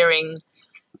 caring,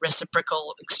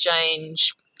 reciprocal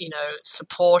exchange,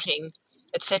 supporting,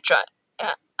 etc.,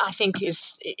 I think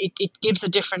it gives a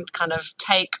different kind of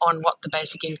take on what the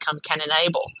basic income can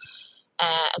enable.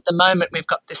 At the moment, we've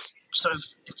got this sort of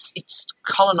it's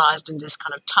colonised in this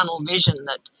kind of tunnel vision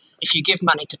that if you give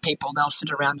money to people, they'll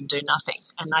sit around and do nothing.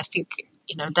 And I think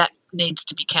that needs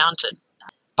to be countered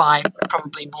by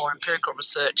probably more empirical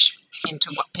research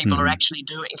into what people are actually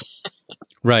doing.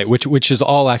 Right, which is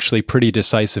all actually pretty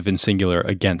decisive and singular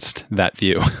against that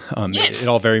view. Yes, it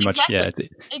all very much,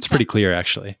 it's pretty clear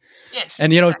actually. Yes,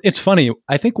 and it's funny.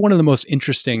 I think one of the most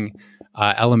interesting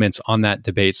elements on that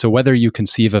debate. So whether you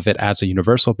conceive of it as a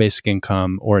universal basic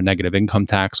income or a negative income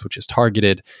tax, which is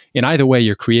targeted, in either way,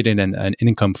 you're creating an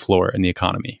income floor in the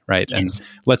economy, right? Yes. And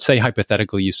let's say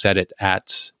hypothetically you set it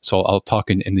at, so I'll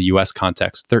talk in the U.S.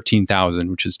 context,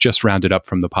 13,000, which is just rounded up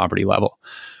from the poverty level.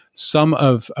 Some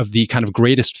of the kind of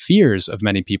greatest fears of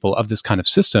many people of this kind of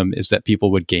system is that people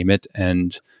would game it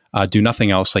and do nothing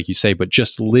else, like you say, but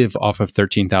just live off of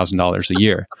 $13,000 a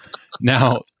year.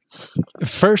 Now,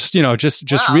 first,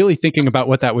 just really thinking about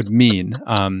what that would mean.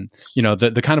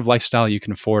 The kind of lifestyle you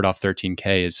can afford off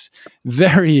 13K is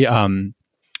very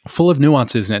full of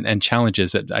nuances and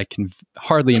challenges that I can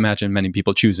hardly imagine many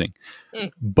people choosing.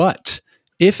 But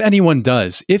if anyone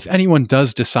does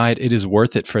decide it is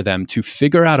worth it for them to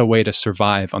figure out a way to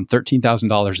survive on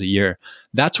 $13,000 a year,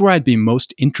 that's where I'd be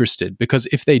most interested, because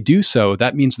if they do so,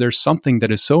 that means there's something that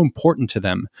is so important to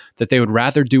them that they would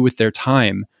rather do with their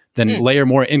time than layer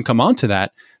more income onto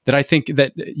that I think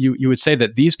that you would say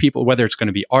that these people, whether it's going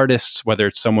to be artists, whether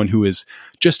it's someone who is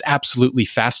just absolutely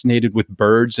fascinated with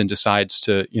birds and decides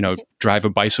to, drive a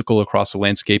bicycle across a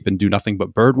landscape and do nothing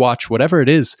but bird watch, whatever it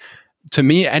is, to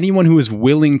me, anyone who is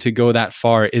willing to go that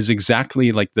far is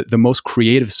exactly like the most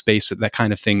creative space that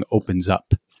kind of thing opens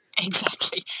up.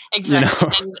 Exactly.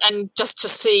 And just to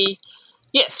see,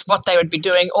 yes, what they would be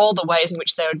doing, all the ways in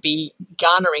which they would be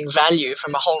garnering value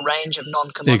from a whole range of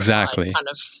non-commodified kind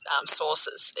of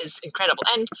sources is incredible.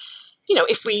 And,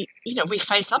 if we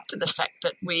face up to the fact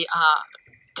that we are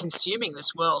consuming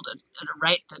this world at a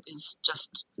rate that is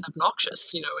just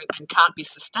obnoxious, and can't be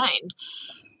sustained,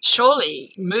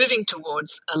 surely moving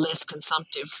towards a less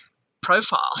consumptive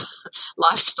profile,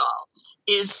 lifestyle,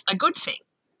 is a good thing.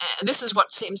 And this is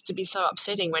what seems to be so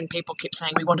upsetting when people keep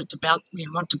saying we want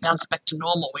to bounce back to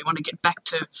normal. We want to get back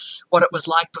to what it was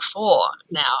like before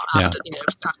now after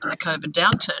the COVID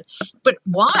downturn. But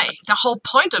why? The whole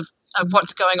point of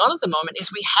what's going on at the moment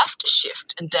is we have to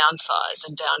shift and downsize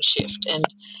and downshift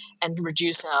and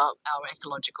reduce our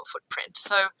ecological footprint.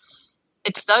 So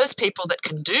it's those people that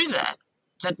can do that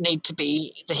need to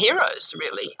be the heroes,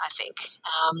 really, I think.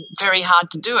 Very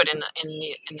hard to do it in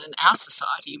our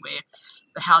society where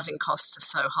the housing costs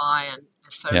are so high and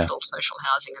there's so little social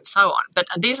housing and so on. But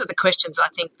these are the questions I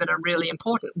think that are really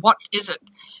important. What is it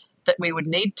that we would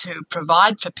need to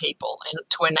provide for people and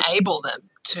to enable them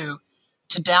to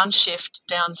downshift,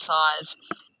 downsize,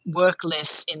 work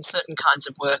less in certain kinds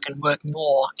of work and work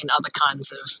more in other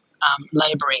kinds of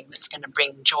labouring that's going to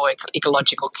bring joy,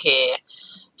 ecological care,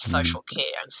 social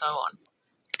care, and so on.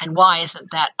 And why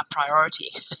isn't that a priority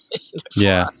for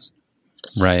us?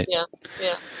 Right. Yeah.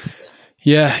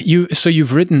 Yeah,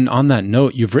 you've written on that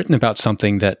note, you've written about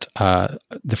something that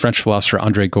the French philosopher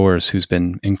André Gorz, who's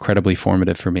been incredibly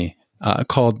formative for me,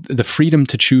 called the freedom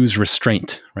to choose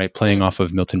restraint, right? Playing off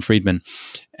of Milton Friedman.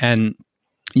 And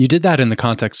you did that in the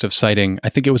context of citing, I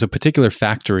think it was a particular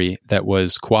factory that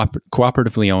was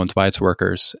cooperatively owned by its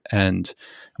workers, and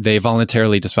they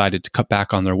voluntarily decided to cut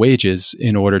back on their wages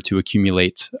in order to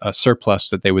accumulate a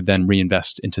surplus that they would then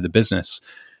reinvest into the business.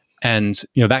 And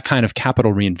that kind of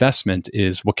capital reinvestment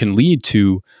is what can lead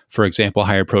to, for example,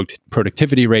 higher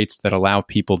productivity rates that allow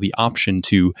people the option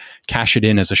to cash it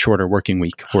in as a shorter working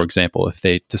week, for example, if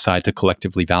they decide to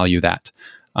collectively value that.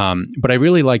 But I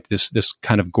really like this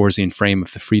kind of Gorzian frame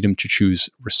of the freedom to choose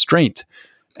restraint,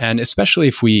 and especially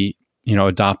if we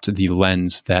adopt the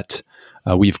lens that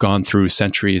We've gone through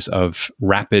centuries of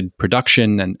rapid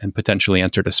production and potentially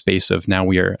entered a space of now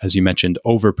we are, as you mentioned,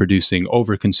 overproducing,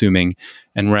 overconsuming.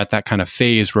 And we're at that kind of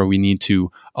phase where we need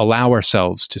to allow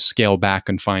ourselves to scale back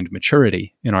and find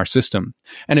maturity in our system.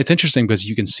 And it's interesting because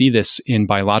you can see this in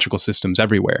biological systems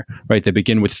everywhere, right? They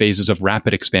begin with phases of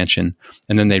rapid expansion,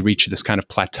 and then they reach this kind of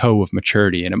plateau of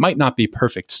maturity. And it might not be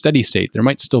perfect, steady state. There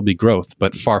might still be growth,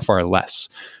 but far, far less.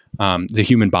 The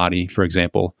human body, for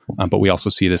example, but we also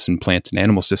see this in plant and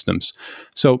animal systems.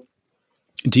 So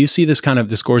do you see this kind of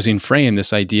this Gorzian frame,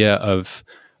 this idea of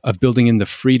building in the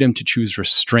freedom to choose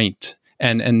restraint?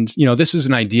 And you know, this is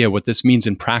an idea. What this means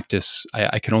in practice,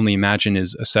 I can only imagine,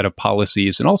 is a set of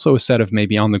policies and also a set of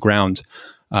maybe on the ground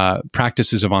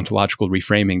practices of ontological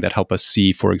reframing that help us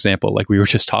see, for example, like we were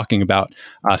just talking about,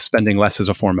 spending less as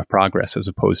a form of progress as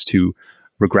opposed to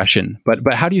regression.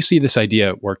 But how do you see this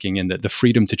idea working in the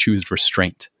freedom to choose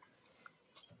restraint?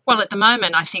 Well, at the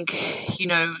moment, I think, you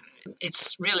know,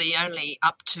 it's really only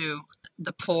up to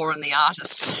the poor and the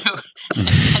artists,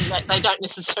 and that they don't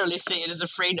necessarily see it as a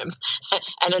freedom.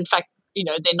 And in fact, you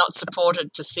know, they're not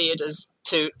supported to see it as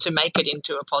to make it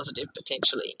into a positive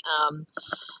potentially.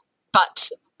 But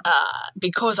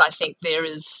because I think there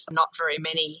is not very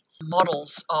many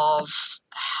models of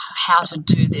how to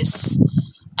do this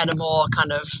at a more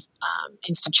kind of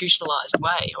institutionalized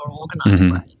way or organized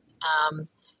way.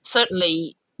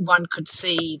 Certainly, one could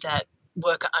see that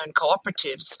worker-owned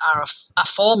cooperatives are a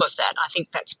form of that. I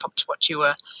think that's perhaps what you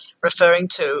were referring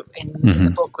to in the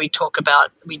book. We talk about,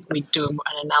 we do an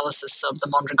analysis of the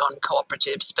Mondragon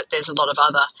cooperatives, but there's a lot of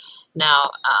other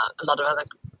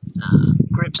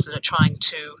groups that are trying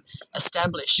to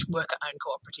establish worker-owned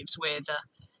cooperatives where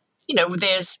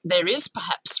there is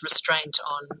perhaps restraint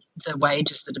on the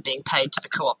wages that are being paid to the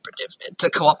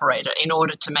cooperator in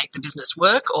order to make the business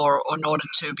work, or in order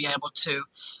to be able to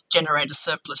generate a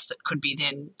surplus that could be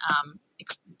then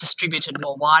distributed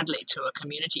more widely to a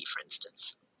community, for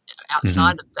instance,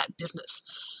 outside of that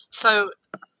business. So,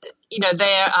 you know,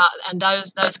 there are, and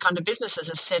those kind of businesses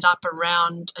are set up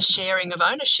around a sharing of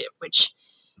ownership, which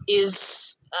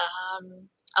is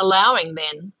allowing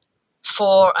then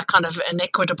for a kind of an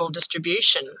equitable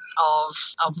distribution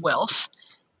of wealth.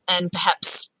 And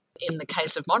perhaps in the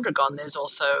case of Mondragon, there's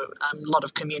also a lot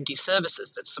of community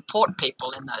services that support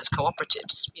people in those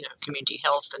cooperatives, you know, community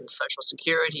health and social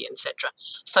security, etc.,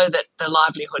 so that the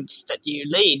livelihoods that you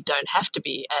lead don't have to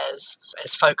be as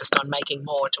focused on making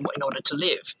more in order to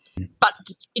live. But,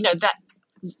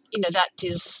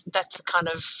 that's a kind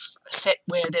of set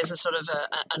where there's a sort of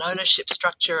an ownership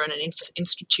structure and an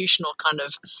institutional kind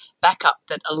of backup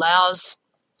that allows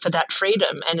for that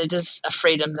freedom. And it is a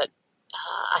freedom that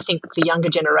I think the younger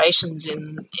generations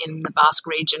in the Basque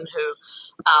region who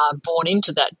are born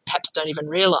into that perhaps don't even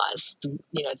realise,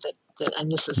 that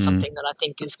and this is something that I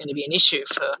think is going to be an issue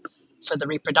for the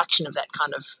reproduction of that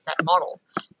model.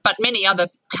 But many other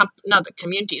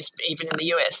communities, even in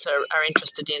the US, are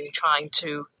interested in trying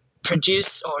to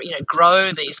produce or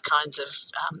grow these kinds of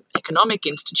economic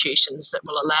institutions that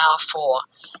will allow for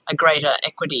a greater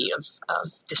equity of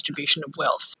distribution of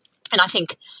wealth. And I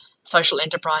think social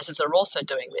enterprises are also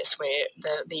doing this, where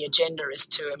the agenda is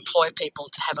to employ people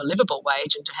to have a livable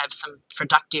wage and to have some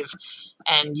productive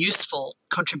and useful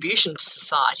contribution to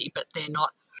society, but they're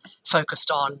not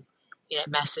focused on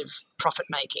massive profit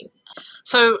making.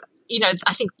 So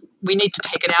I think we need to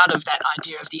take it out of that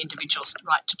idea of the individual's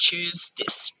right to choose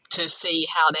this, to see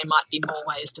how there might be more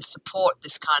ways to support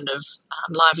this kind of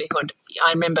livelihood.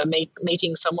 I remember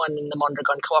meeting someone in the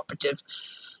Mondragon cooperative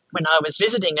when I was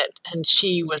visiting it, and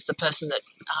she was the person that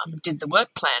did the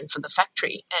work plan for the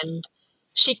factory, and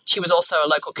she was also a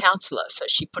local councillor, so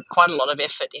she put quite a lot of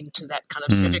effort into that kind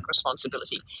of civic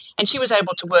responsibility. And she was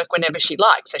able to work whenever she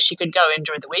liked, so she could go in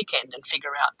during the weekend and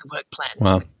figure out the work plan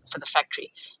for the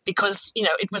factory, because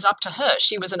it was up to her.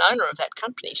 She was an owner of that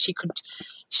company. She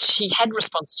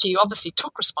obviously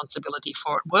took responsibility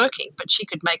for it working, but she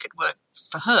could make it work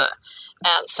for her,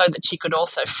 so that she could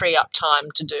also free up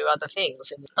time to do other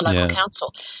things in the local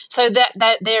council. So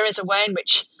that there is a way in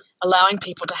which allowing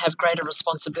people to have greater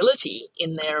responsibility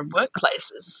in their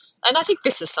workplaces. And I think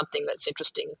this is something that's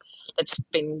interesting, that's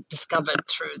been discovered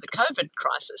through the COVID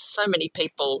crisis. So many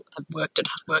people have worked at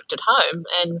home,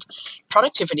 and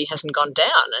productivity hasn't gone down.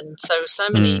 And so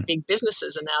many big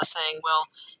businesses are now saying, well,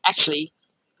 actually,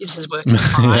 this is working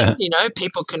fine.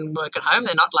 People can work at home.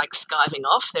 They're not like skiving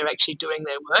off. They're actually doing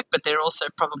their work, but they're also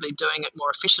probably doing it more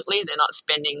efficiently. They're not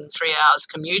spending 3 hours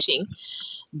commuting.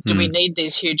 Do we need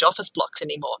these huge office blocks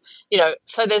anymore?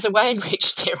 So there's a way in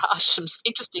which there are some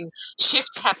interesting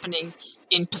shifts happening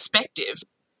in perspective.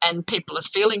 and people are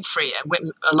feeling freer.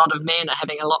 A lot of men are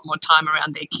having a lot more time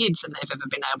around their kids than they've ever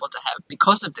been able to have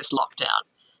because of this lockdown.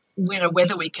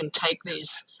 Whether we can take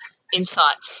these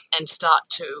insights and start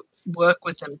to work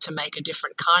with them to make a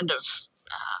different kind of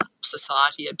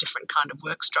society, a different kind of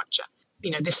work structure.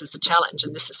 This is the challenge,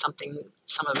 and this is something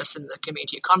some of us in the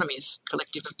Community Economies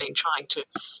Collective have been trying to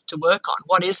work on.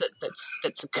 What is it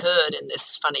that's occurred in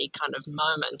this funny kind of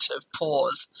moment of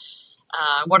pause?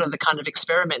 What are the kind of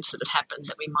experiments that have happened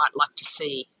that we might like to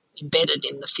see embedded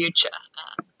in the future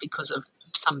because of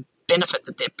some benefit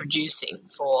that they're producing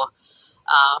for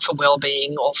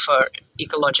well-being or for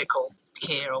ecological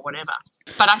care or whatever?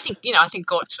 But I think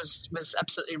Gortz was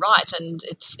absolutely right, and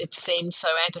it seemed so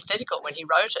antithetical when he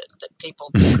wrote it that people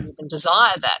didn't even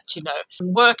desire that.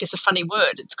 Work is a funny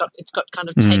word. It's got kind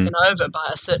of taken over by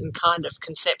a certain kind of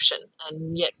conception,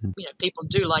 and yet people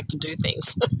do like to do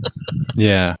things.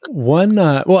 Yeah. On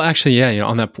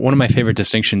that, one of my favorite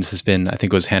distinctions has been, I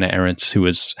think it was Hannah Arendt's, who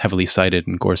was heavily cited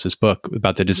in Gortz's book,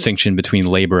 about the distinction between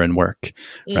labor and work,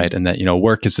 right? And that,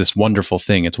 work is this wonderful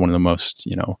thing. It's one of the most,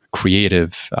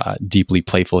 creative, deeply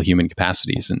playful human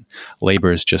capacities. And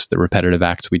labor is just the repetitive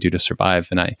acts we do to survive.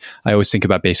 And I always think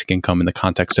about basic income in the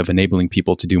context of enabling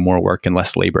people to do more work and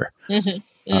less labor.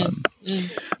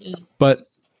 But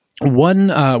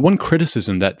one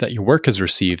criticism that your work has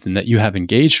received and that you have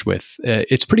engaged with,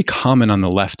 it's pretty common on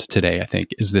the left today, I think,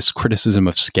 is this criticism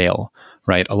of scale,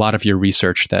 right? A lot of your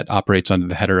research that operates under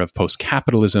the header of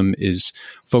post-capitalism is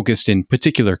focused in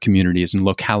particular communities and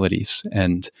localities.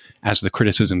 And as the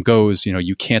criticism goes,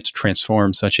 you can't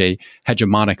transform such a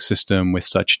hegemonic system with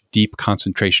such deep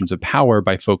concentrations of power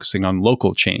by focusing on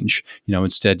local change.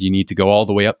 Instead, you need to go all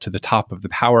the way up to the top of the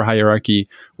power hierarchy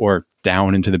or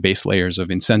down into the base layers of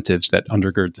incentives that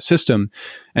undergird the system.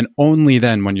 And only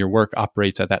then, when your work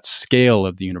operates at that scale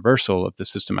of the universal of the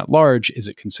system at large, is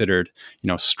it considered,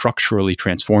 structurally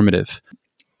transformative.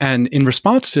 And in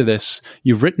response to this,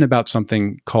 you've written about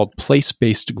something called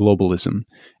place-based globalism.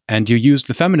 And you used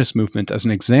the feminist movement as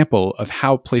an example of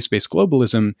how place-based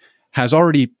globalism has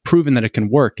already proven that it can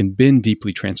work and been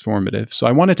deeply transformative. So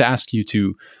I wanted to ask you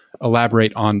to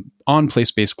elaborate on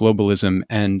place-based globalism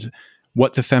and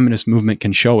what the feminist movement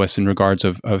can show us in regards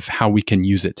of how we can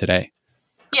use it today.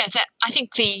 Yeah, I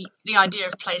think the idea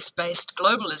of place-based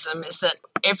globalism is that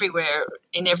everywhere,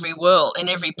 in every world, in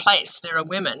every place, there are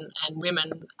women, and women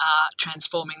are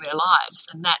transforming their lives,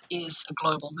 and that is a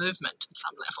global movement at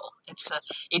some level.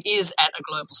 It is at a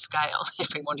global scale,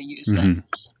 if we want to use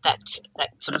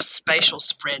that sort of spatial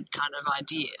spread kind of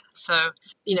idea. So,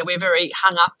 we're very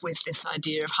hung up with this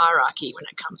idea of hierarchy when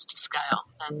it comes to scale,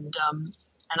 and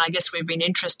I guess we've been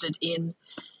interested in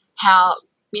how,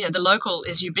 the local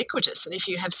is ubiquitous. And if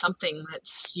you have something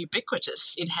that's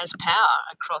ubiquitous, it has power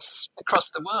across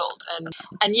the world.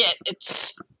 And yet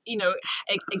it's,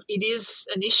 it is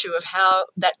an issue of how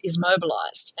that is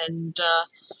mobilized. And,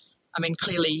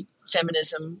 clearly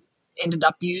feminism ended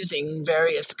up using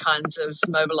various kinds of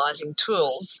mobilizing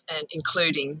tools, and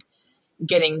including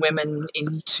getting women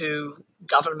into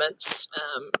governments,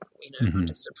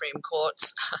 into Supreme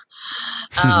Courts,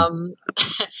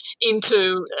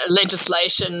 into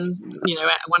legislation.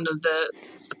 One of the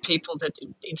people that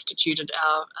instituted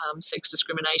our Sex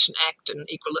Discrimination Act and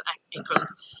equal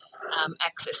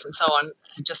access and so on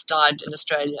had just died in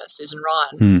Australia. Susan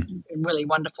Ryan, a really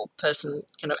wonderful person,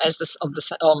 kind of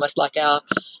almost like our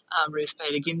Ruth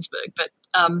Bader Ginsburg, but.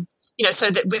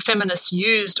 So that feminists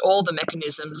used all the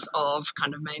mechanisms of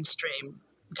kind of mainstream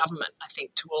government, I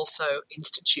think, to also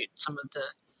institute some of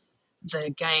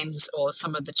the gains or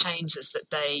some of the changes that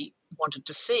they wanted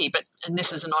to see. And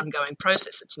this is an ongoing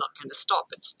process. It's not going to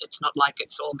stop. It's not like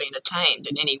it's all been attained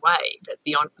in any way. That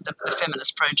the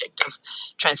feminist project of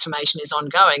transformation is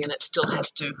ongoing, and it still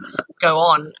has to go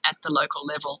on at the local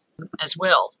level as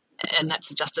well. And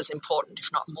that's just as important,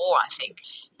 if not more, I think.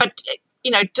 But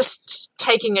just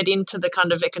taking it into the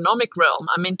kind of economic realm,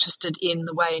 I'm interested in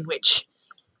the way in which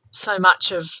so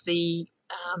much of the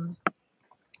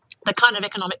kind of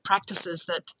economic practices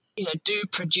that, do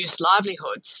produce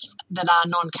livelihoods that are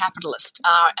non-capitalist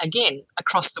are, again,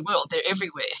 across the world. They're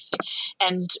everywhere.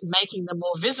 And making them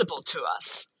more visible to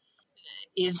us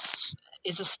is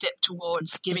a step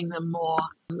towards giving them more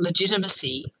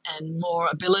legitimacy and more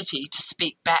ability to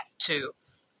speak back to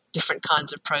different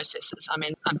kinds of processes.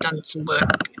 I've done some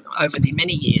work over the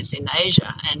many years in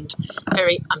Asia, and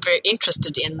I'm very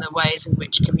interested in the ways in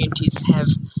which communities have,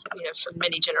 for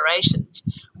many generations,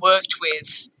 worked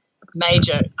with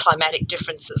major climatic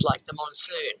differences like the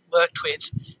monsoon, worked with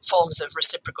forms of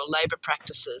reciprocal labour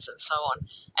practices and so on.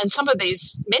 And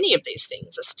many of these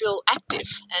things are still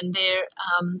active, and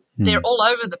they're all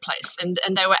over the place, and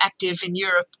they were active in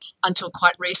Europe until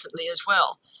quite recently as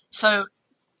well. So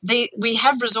we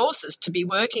have resources to be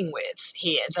working with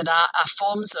here that are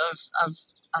forms of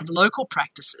local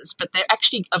practices, but they're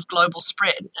actually of global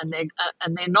spread, and they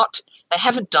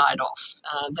haven't died off.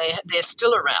 They're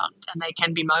still around, and they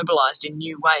can be mobilised in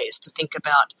new ways to think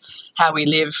about how we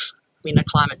live in a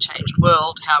climate-changed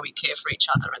world, how we care for each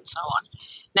other, and so on.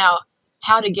 Now,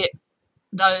 how to get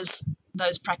those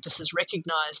practices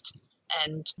recognised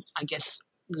and, I guess,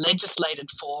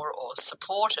 legislated for or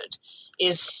supported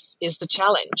is the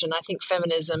challenge. And I think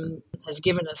feminism has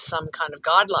given us some kind of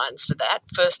guidelines for that.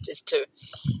 First is to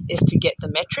get the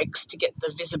metrics, to get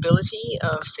the visibility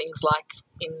of things like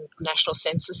in national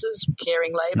censuses,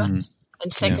 caring labour. Mm-hmm.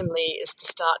 And secondly is to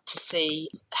start to see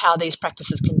how these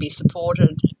practices can be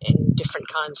supported in different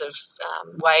kinds of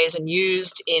ways and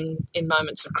used in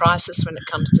moments of crisis when it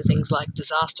comes to things like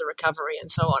disaster recovery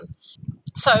and so on.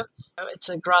 So it's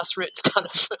a grassroots kind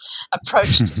of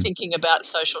approach to thinking about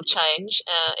social change.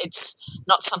 It's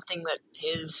not something that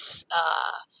has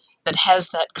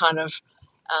that kind of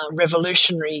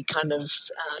revolutionary kind of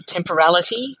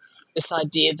temporality. This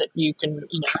idea that you can,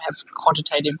 have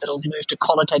quantitative that'll move to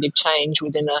qualitative change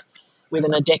within a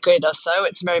decade or so.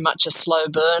 It's very much a slow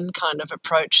burn kind of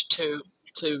approach to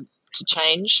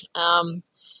change.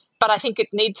 But I think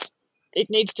it needs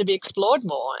to be explored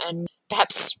more, and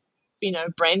perhaps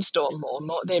brainstorm more.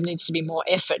 There needs to be more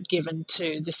effort given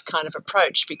to this kind of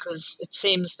approach, because it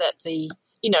seems that the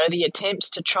attempts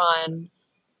to try and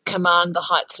command the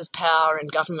heights of power in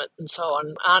government and so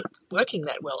on aren't working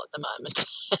that well at the moment,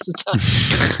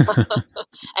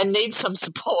 and need some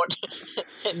support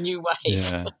in new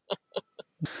ways.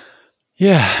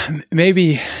 Yeah.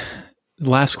 Maybe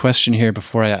last question here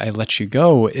before I let you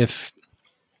go. If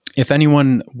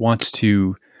anyone wants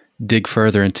to dig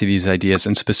further into these ideas,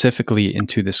 and specifically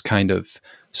into this kind of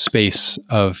space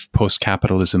of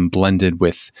post-capitalism blended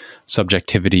with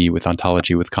subjectivity, with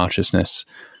ontology, with consciousness,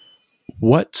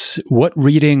 what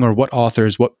reading or what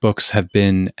authors, what books have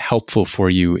been helpful for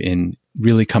you in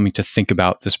really coming to think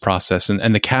about this process?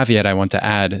 And the caveat I want to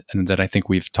add, and that I think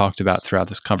we've talked about throughout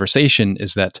this conversation,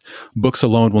 is that books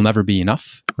alone will never be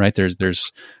enough, right?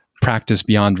 There's practice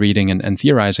beyond reading and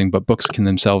theorizing, but books can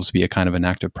themselves be a kind of an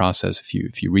active process if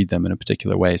you read them in a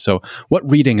particular way. So what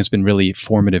reading has been really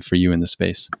formative for you in this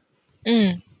space?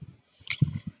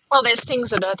 Well, there's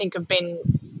things that I think have been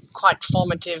quite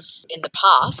formative in the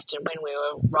past, and when we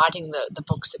were writing the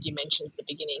books that you mentioned at the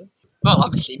beginning. Well,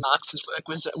 obviously Marx's work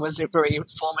was very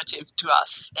formative to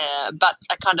us, but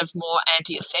a kind of more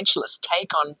anti-essentialist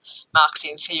take on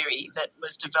Marxian theory that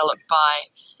was developed by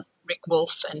Rick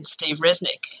Wolff and Steve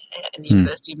Resnick in the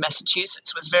University of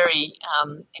Massachusetts was very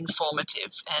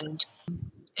informative. And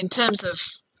in terms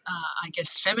of, I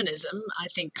guess, feminism, I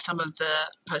think some of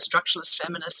the post-structuralist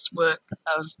feminist work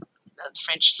of the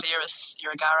French theorists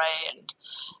Irigaray and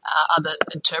other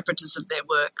interpreters of their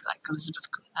work, like Elizabeth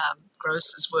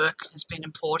Gross's work, has been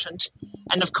important.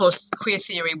 And of course, queer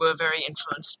theory were very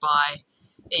influenced by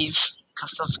Eve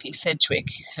Kosofsky-Sedgwick,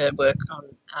 her work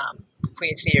on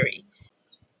queer theory.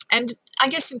 And I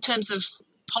guess in terms of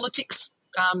politics,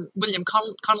 William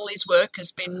Connolly's work has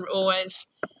been always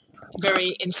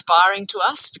very inspiring to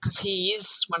us, because he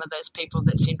is one of those people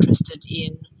that's interested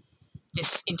in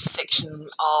this intersection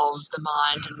of the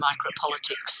mind and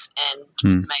micropolitics and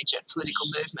major political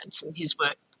movements. And his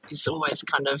work is always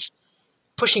kind of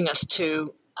pushing us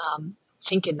to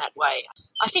think in that way.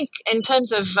 I think in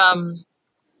terms of, our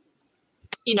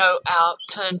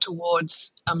turn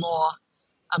towards a more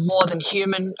than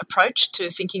human approach to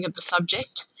thinking of the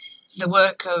subject, the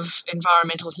work of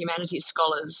environmental humanities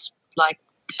scholars like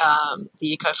the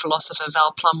eco-philosopher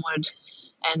Val Plumwood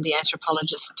and the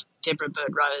anthropologist Deborah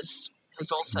Bird-Rose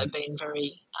have also been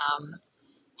very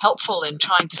helpful in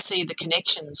trying to see the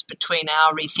connections between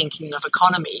our rethinking of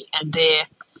economy and their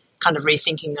kind of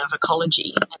rethinking of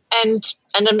ecology. And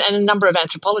a number of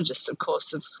anthropologists, of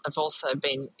course, have also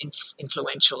been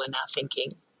influential in our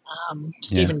thinking.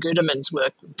 Stephen Guterman's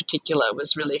work in particular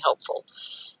was really helpful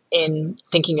in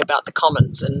thinking about the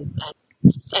commons, and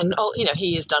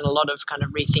he has done a lot of kind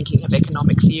of rethinking of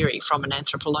economic theory from an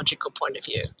anthropological point of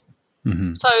view.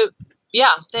 Mm-hmm. So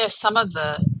there are some of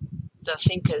the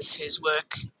thinkers whose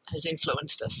work has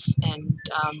influenced us, and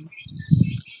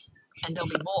there'll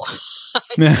be more.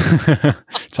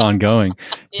 It's ongoing.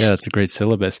 Yes. Yeah, that's a great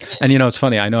syllabus. Yes. And it's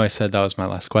funny, I know I said that was my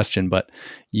last question, but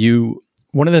you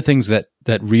one of the things that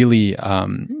really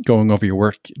going over your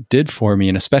work did for me,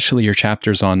 and especially your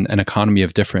chapters on an economy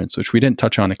of difference, which we didn't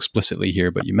touch on explicitly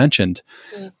here, but you mentioned,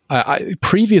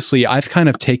 previously I've kind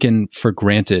of taken for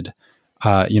granted,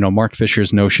 Mark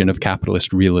Fisher's notion of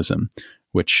capitalist realism,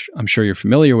 which I'm sure you're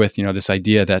familiar with, this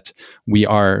idea that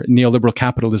neoliberal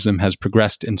capitalism has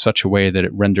progressed in such a way that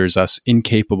it renders us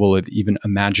incapable of even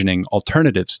imagining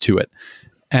alternatives to it.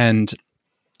 And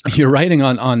your writing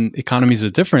on economies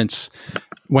of difference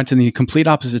went in the complete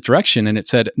opposite direction. And it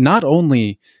said, not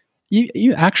only,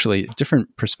 you actually,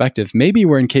 different perspective, maybe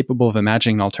we're incapable of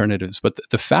imagining alternatives, but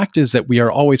the fact is that we are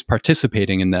always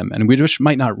participating in them, and we just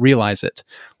might not realize it.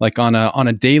 Like on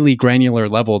a daily granular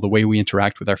level, the way we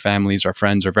interact with our families, our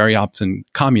friends, are very often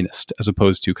communist as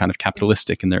opposed to kind of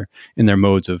capitalistic in their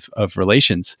modes of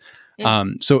relations.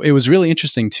 So it was really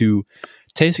interesting to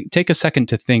take a second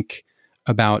to think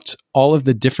about all of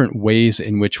the different ways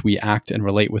in which we act and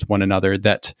relate with one another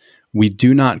that we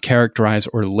do not characterize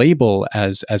or label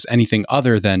as anything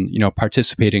other than,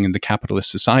 participating in the capitalist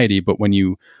society. But when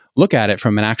you look at it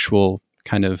from an actual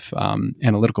kind of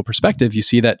analytical perspective, you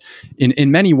see that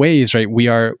in many ways, right,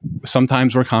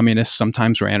 sometimes we're communists,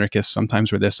 sometimes we're anarchists,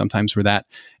 sometimes we're this, sometimes we're that.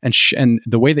 And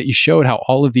the way that you showed how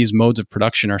all of these modes of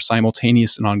production are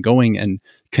simultaneous and ongoing and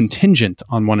contingent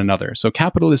on one another. So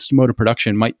capitalist mode of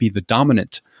production might be the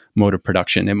dominant mode of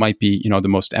production. It might be, the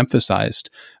most emphasized,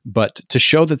 but to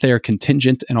show that they are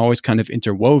contingent and always kind of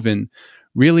interwoven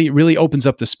really, really opens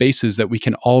up the spaces that we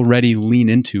can already lean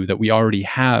into, that we already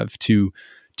have to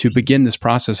begin this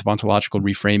process of ontological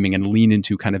reframing and lean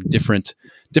into kind of different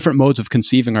modes of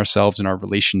conceiving ourselves and our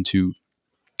relation to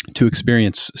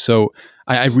experience. So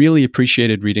I really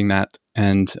appreciated reading that.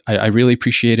 And I really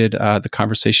appreciated the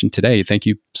conversation today. Thank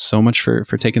you so much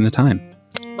for taking the time.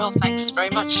 Well, thanks very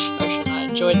much, Ocean. I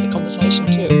enjoyed the conversation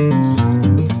too.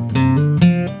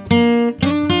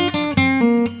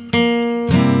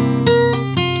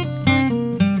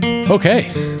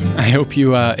 Okay. I hope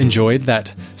you enjoyed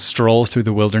that stroll through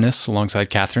the wilderness alongside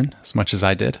Catherine as much as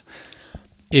I did.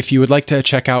 If you would like to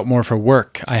check out more of her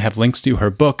work, I have links to her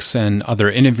books and other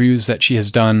interviews that she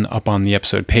has done up on the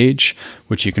episode page,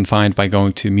 which you can find by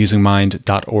going to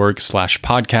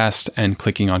musingmind.org/podcast and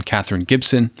clicking on Catherine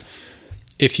Gibson.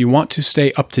 If you want to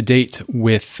stay up to date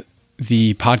with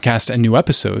the podcast and new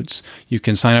episodes, you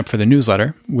can sign up for the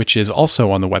newsletter, which is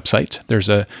also on the website. There's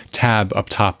a tab up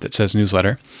top that says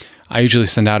newsletter. I usually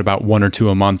send out about 1 or 2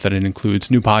 a month, and it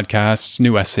includes new podcasts,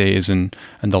 new essays, and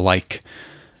the like.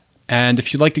 And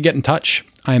if you'd like to get in touch,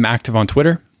 I am active on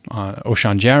Twitter,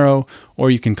 Oshan Jarrow,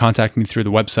 or you can contact me through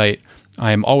the website.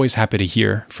 I am always happy to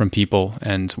hear from people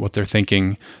and what they're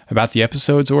thinking about the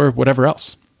episodes or whatever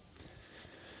else.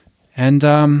 And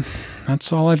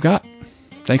that's all I've got.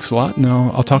 Thanks a lot, and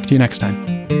I'll talk to you next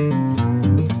time.